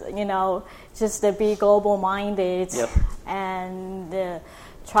is, just to be global-minded and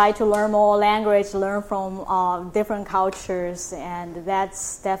try to learn more language, learn from different cultures, and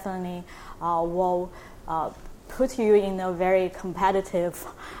that's definitely will put you in a very competitive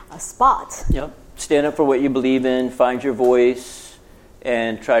spot. Yep. Stand up for what you believe in, find your voice,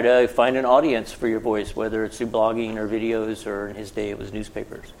 and try to find an audience for your voice, whether it's through blogging or videos, or in his day it was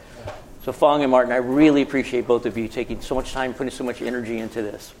newspapers. So Phong and Martin, I really appreciate both of you taking so much time, putting so much energy into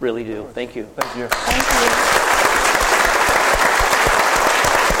this. Really do. Thank you. Thank you. Thank you.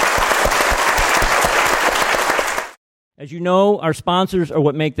 As you know, our sponsors are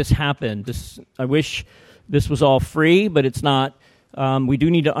what make this happen. I wish this was all free, but it's not. We do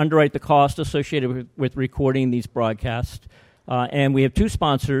need to underwrite the cost associated with recording these broadcasts. And we have two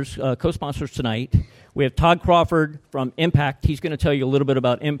sponsors, co-sponsors tonight. We have Todd Crawford from Impact. He's going to tell you a little bit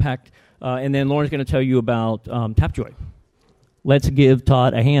about Impact. And then Lauren's going to tell you about Tapjoy. Let's give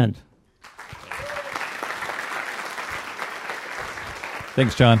Todd a hand.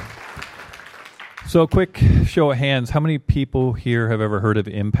 Thanks, John. So a quick show of hands. How many people here have ever heard of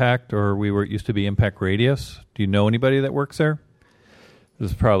Impact, or it used to be Impact Radius? Do you know anybody that works there?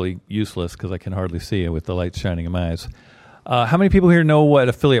 This is probably useless because I can hardly see it with the lights shining in my eyes. How many people here know what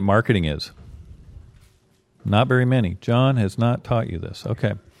affiliate marketing is? Not very many. John has not taught you this.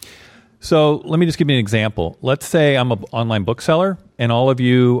 Okay. So let me just give you an example. Let's say I'm an online bookseller, and all of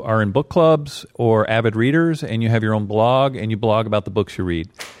you are in book clubs or avid readers, and you have your own blog, and you blog about the books you read.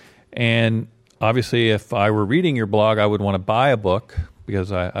 And obviously, if I were reading your blog, I would want to buy a book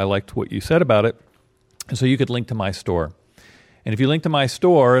because I liked what you said about it. And so you could link to my store. And if you link to my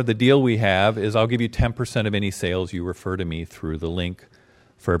store, the deal we have is I'll give you 10% of any sales you refer to me through the link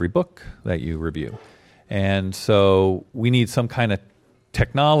for every book that you review. And so we need some kind of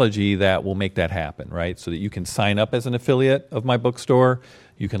technology that will make that happen, right? So that you can sign up as an affiliate of my bookstore.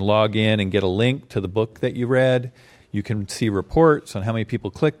 You can log in and get a link to the book that you read. You can see reports on how many people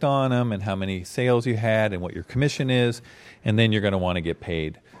clicked on them and how many sales you had and what your commission is. And then you're going to want to get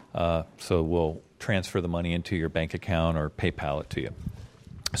paid. So we'll transfer the money into your bank account or PayPal it to you.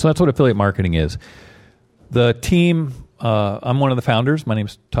 So that's what affiliate marketing is. The team, I'm one of the founders. My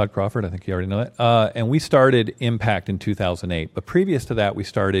name's Todd Crawford. I think you already know that. And we started Impact in 2008. But previous to that, we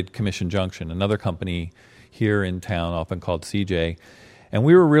started Commission Junction, another company here in town, often called CJ. And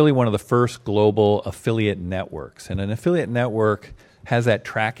we were really one of the first global affiliate networks. And an affiliate network has that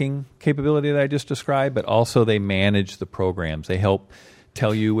tracking capability that I just described, but also they manage the programs. They help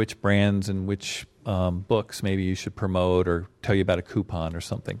tell you which brands and which books maybe you should promote, or tell you about a coupon or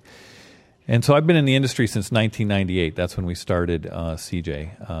something. And so I've been in the industry since 1998. That's when we started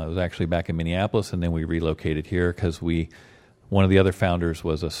CJ. It was actually back in Minneapolis, and then we relocated here because one of the other founders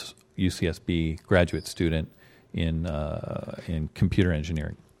was a UCSB graduate student in computer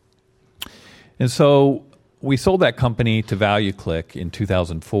engineering. And so we sold that company to ValueClick in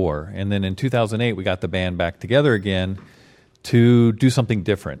 2004. And then in 2008, we got the band back together again to do something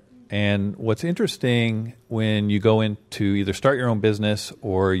different. And what's interesting when you go in to either start your own business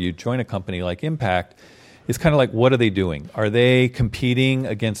or you join a company like Impact is kind of like, what are they doing? Are they competing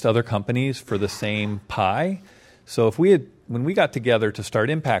against other companies for the same pie? So when we got together to start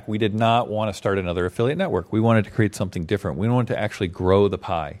Impact, we did not want to start another affiliate network. We wanted to create something different. We wanted to actually grow the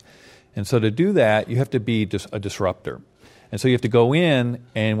pie. And so to do that, you have to be a disruptor. And so you have to go in,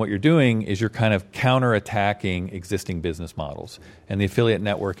 and what you're doing is you're kind of counterattacking existing business models. And the affiliate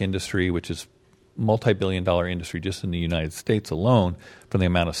network industry, which is multi-billion-dollar industry just in the United States alone, from the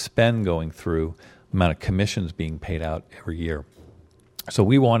amount of spend going through, the amount of commissions being paid out every year. So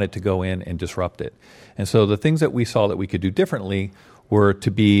we wanted to go in and disrupt it. And so the things that we saw that we could do differently were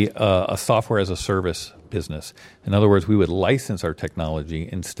to be a software as a service business. In other words, we would license our technology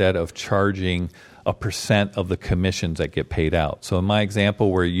instead of charging a % of the commissions that get paid out. So in my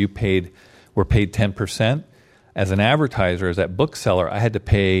example where we're paid 10%, as an advertiser, as that bookseller, I had to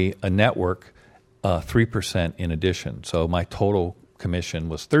pay a network 3% in addition. So my total commission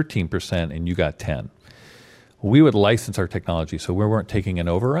was 13% and you got 10%. We would license our technology, so we weren't taking an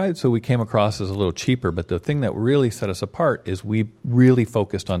override, so we came across as a little cheaper. But the thing that really set us apart is we really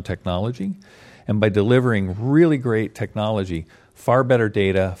focused on technology. And by delivering really great technology, far better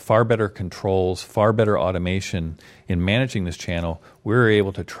data, far better controls, far better automation in managing this channel, we were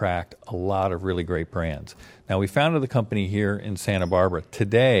able to attract a lot of really great brands. Now, we founded the company here in Santa Barbara.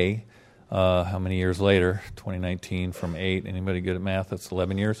 Today, how many years later? 2019 from 8. Anybody good at math? That's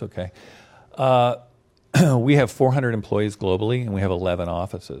 11 years? Okay. We have 400 employees globally, and we have 11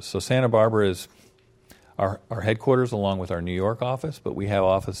 offices. So Santa Barbara is our headquarters along with our New York office, but we have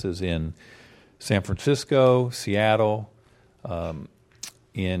offices in San Francisco, Seattle,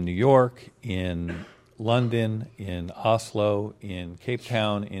 in New York, in London, in Oslo, in Cape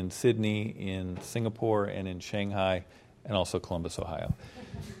Town, in Sydney, in Singapore, and in Shanghai, and also Columbus, Ohio.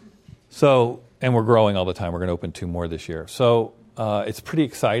 So, and we're growing all the time. We're going to open 2 more this year. So it's pretty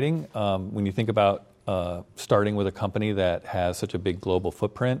exciting when you think about starting with a company that has such a big global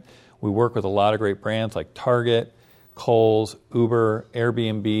footprint. We work with a lot of great brands like Target, Kohl's, Uber,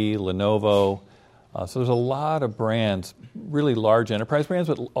 Airbnb, Lenovo. So there's a lot of brands, really large enterprise brands,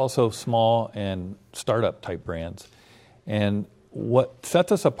 but also small and startup type brands. And what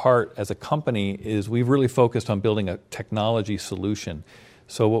sets us apart as a company is we've really focused on building a technology solution.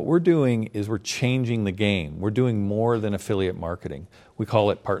 So what we're doing is we're changing the game. We're doing more than affiliate marketing. We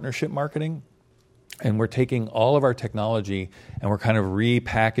call it partnership marketing. And we're taking all of our technology and we're kind of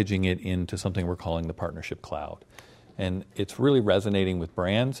repackaging it into something we're calling the Partnership Cloud. And it's really resonating with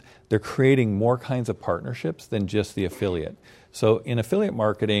brands. They're creating more kinds of partnerships than just the affiliate. So in affiliate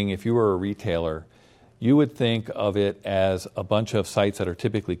marketing, if you were a retailer, you would think of it as a bunch of sites that are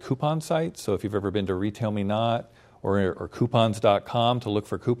typically coupon sites. So if you've ever been to Retail Me Not or coupons.com to look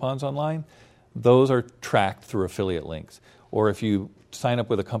for coupons online, those are tracked through affiliate links. Or if you sign up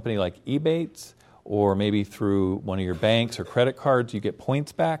with a company like Ebates, or maybe through one of your banks or credit cards, you get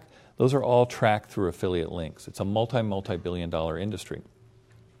points back. Those are all tracked through affiliate links. It's a multi-billion-dollar industry.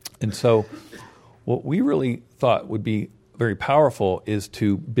 And so what we really thought would be very powerful is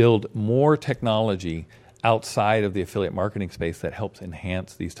to build more technology outside of the affiliate marketing space that helps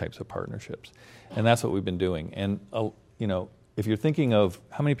enhance these types of partnerships. And that's what we've been doing. And, if you're thinking of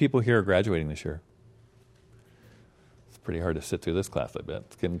how many people here are graduating this year? It's pretty hard to sit through this class, I bet.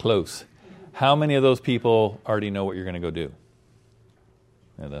 It's getting close. How many of those people already know what you're going to go do?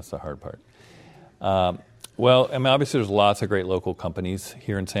 Yeah, that's the hard part. Well, obviously there's lots of great local companies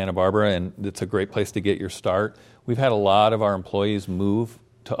here in Santa Barbara, and it's a great place to get your start. We've had a lot of our employees move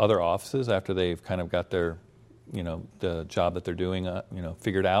to other offices after they've kind of got their, the job that they're doing,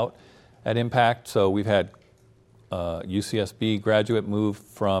 figured out at Impact. So we've had UCSB graduate move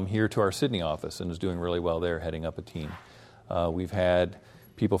from here to our Sydney office and is doing really well there, heading up a team. We've had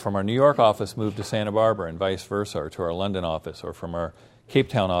people from our New York office move to Santa Barbara and vice versa, or to our London office, or from our Cape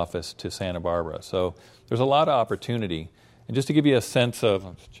Town office to Santa Barbara. So there's a lot of opportunity. And just to give you a sense of,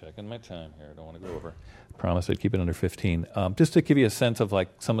 I'm just checking my time here, I don't want to go over. I promised I'd keep it under 15. Just to give you a sense of like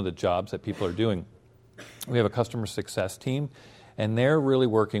some of the jobs that people are doing. We have a customer success team, and they're really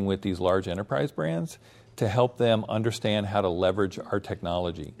working with these large enterprise brands to help them understand how to leverage our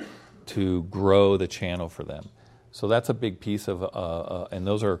technology to grow the channel for them. So that's a big piece of, and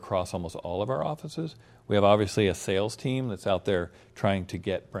those are across almost all of our offices. We have obviously a sales team that's out there trying to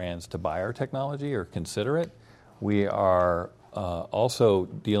get brands to buy our technology or consider it. We are also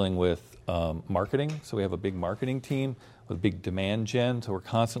dealing with marketing. So we have a big marketing team with big demand gen. So we're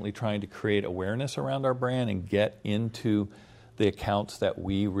constantly trying to create awareness around our brand and get into the accounts that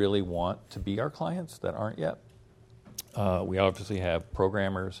we really want to be our clients that aren't yet. We obviously have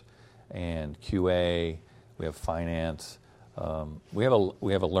programmers and QA. We have finance. We have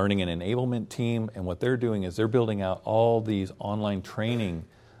a learning and enablement team, and what they're doing is they're building out all these online training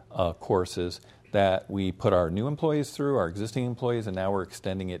courses that we put our new employees through, our existing employees, and now we're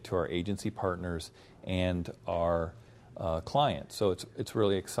extending it to our agency partners and our clients. So it's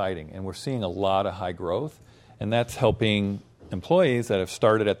really exciting, and we're seeing a lot of high growth, and that's helping employees that have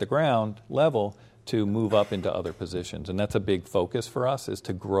started at the ground level to move up into other positions, and that's a big focus for us, is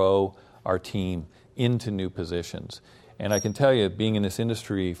to grow our team into new positions. And I can tell you, being in this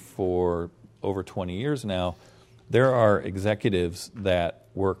industry for over 20 years now, there are executives that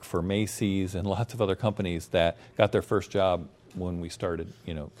work for Macy's and lots of other companies that got their first job when we started,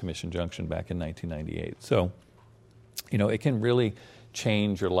 Commission Junction back in 1998. So, it can really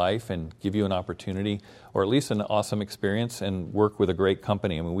change your life and give you an opportunity, or at least an awesome experience, and work with a great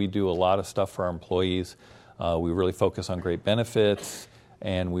company. I mean, we do a lot of stuff for our employees. We really focus on great benefits,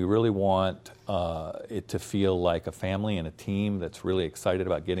 and we really want it to feel like a family and a team that's really excited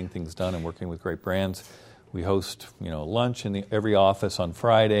about getting things done and working with great brands. We host, lunch in every office on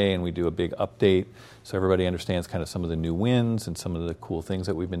Friday, and we do a big update so everybody understands kind of some of the new wins and some of the cool things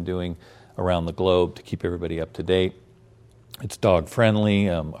that we've been doing around the globe to keep everybody up to date. It's dog friendly.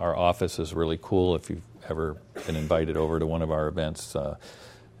 Our office is really cool. If you've ever been invited over to one of our events,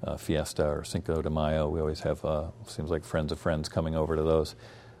 Fiesta or Cinco de Mayo, we always have, seems like friends of friends coming over to those.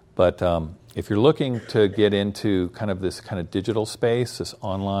 But if you're looking to get into kind of this kind of digital space, this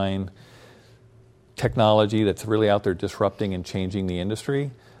online technology that's really out there disrupting and changing the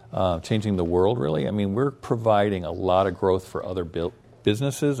industry, changing the world, really. I mean, we're providing a lot of growth for other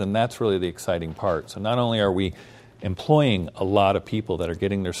businesses, and that's really the exciting part. So not only are we employing a lot of people that are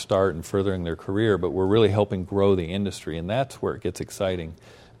getting their start and furthering their career, but we're really helping grow the industry, and that's where it gets exciting,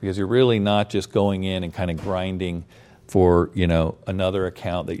 because you're really not just going in and kind of grinding for, you know, another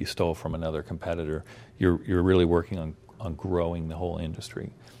account that you stole from another competitor. You're really working on growing the whole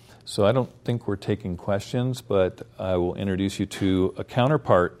industry. So I don't think we're taking questions, but I will introduce you to a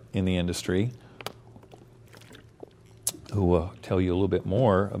counterpart in the industry who will tell you a little bit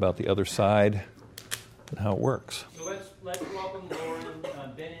more about the other side and how it works. So let's welcome Lauren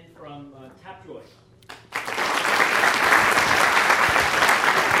Bennett from Tapjoy.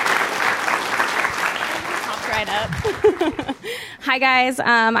 Popped right up. Hi guys,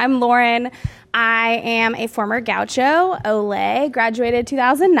 I'm Lauren. I am a former Gaucho, Olay, graduated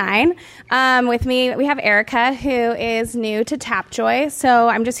 2009. With me, we have Erica, who is new to Tapjoy. So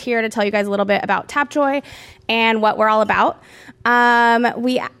I'm just here to tell you guys a little bit about Tapjoy and what we're all about.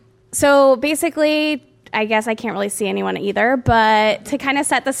 So basically, I guess I can't really see anyone either, but to kind of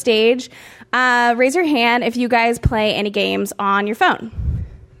set the stage, raise your hand if you guys play any games on your phone.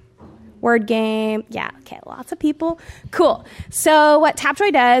 Word game. Yeah, okay, lots of people. Cool. So what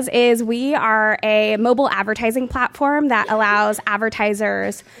Tapjoy does is we are a mobile advertising platform that allows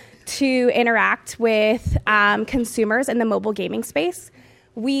advertisers to interact with consumers in the mobile gaming space.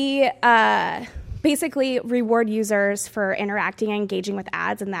 We basically reward users for interacting and engaging with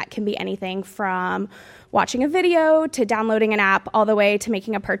ads, and that can be anything from watching a video to downloading an app all the way to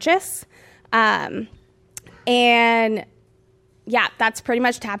making a purchase. And yeah, that's pretty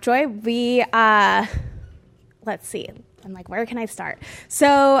much Tapjoy. We, let's see. I'm like, where can I start?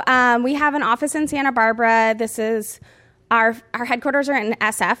 So we have an office in Santa Barbara. This is our headquarters are in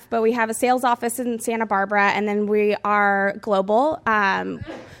SF, but we have a sales office in Santa Barbara, and then we are global.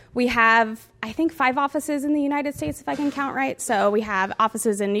 We have, I think, 5 offices in the United States, if I can count right. So we have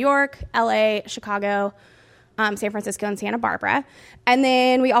offices in New York, LA, Chicago, San Francisco, and Santa Barbara. And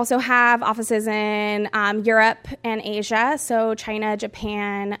then we also have offices in Europe and Asia, so China,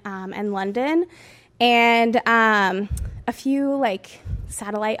 Japan, and London. And a few like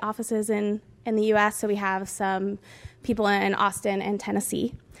satellite offices in the U.S., so we have some people in Austin and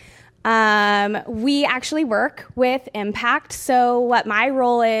Tennessee. We actually work with Impact. So what my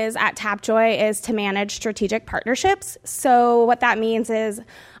role is at Tapjoy is to manage strategic partnerships. So what that means is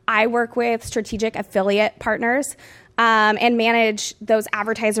I work with strategic affiliate partners and manage those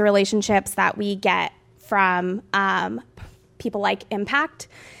advertiser relationships that we get from people like Impact.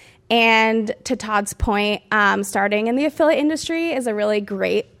 And to Todd's point, starting in the affiliate industry is a really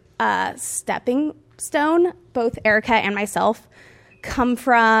great stepping stone. Both Erica and myself come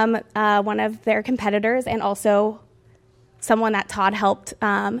from one of their competitors and also someone that Todd helped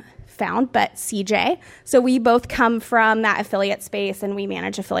found, but CJ. So we both come from that affiliate space, and we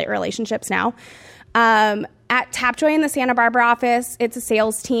manage affiliate relationships now. At Tapjoy in the Santa Barbara office, it's a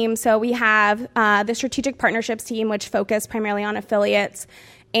sales team. So we have the strategic partnerships team, which focus primarily on affiliates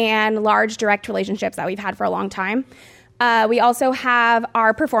and large direct relationships that we've had for a long time. We also have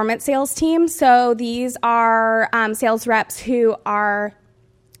our performance sales team. So these are sales reps who are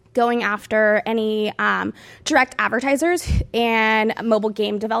going after any direct advertisers and mobile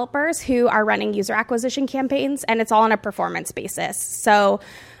game developers who are running user acquisition campaigns, and it's all on a performance basis. So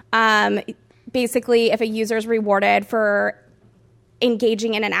basically, if a user is rewarded for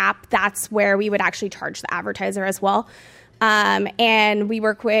engaging in an app, that's where we would actually charge the advertiser as well. And we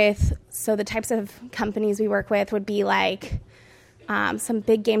work with, so the types of companies we work with would be like some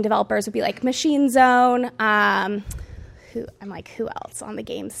big game developers would be like Machine Zone. Who else on the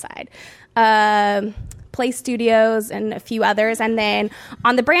games side? Play Studios and a few others. And then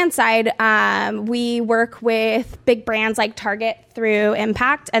on the brand side, we work with big brands like Target through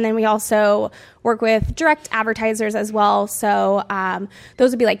Impact. And then we also work with direct advertisers as well. So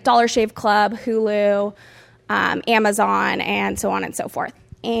those would be like Dollar Shave Club, Hulu, Amazon, and so on and so forth.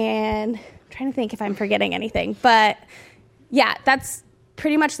 And I'm trying to think if I'm forgetting anything. But yeah, that's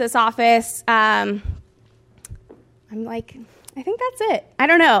pretty much this office. I'm like, I think that's it. I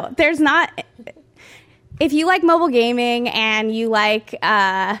don't know. There's not... If you like mobile gaming and you like,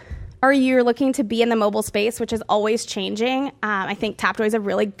 or you're looking to be in the mobile space, which is always changing, I think Tapjoy is a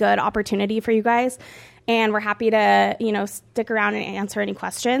really good opportunity for you guys. And we're happy to, stick around and answer any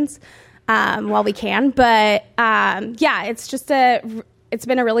questions while we can. But yeah, it's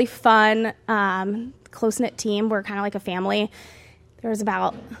been a really fun, close-knit team. We're kind of like a family. There's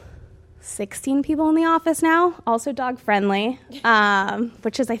about 16 people in the office now, also dog-friendly,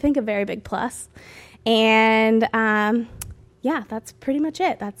 which is, I think, a very big plus. And yeah, that's pretty much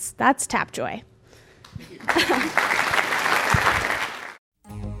it. That's Tapjoy.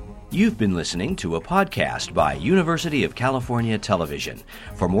 You've been listening to a podcast by University of California Television.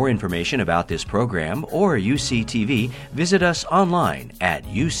 For more information about this program or UCTV, visit us online at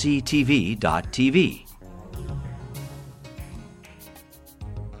uctv.tv.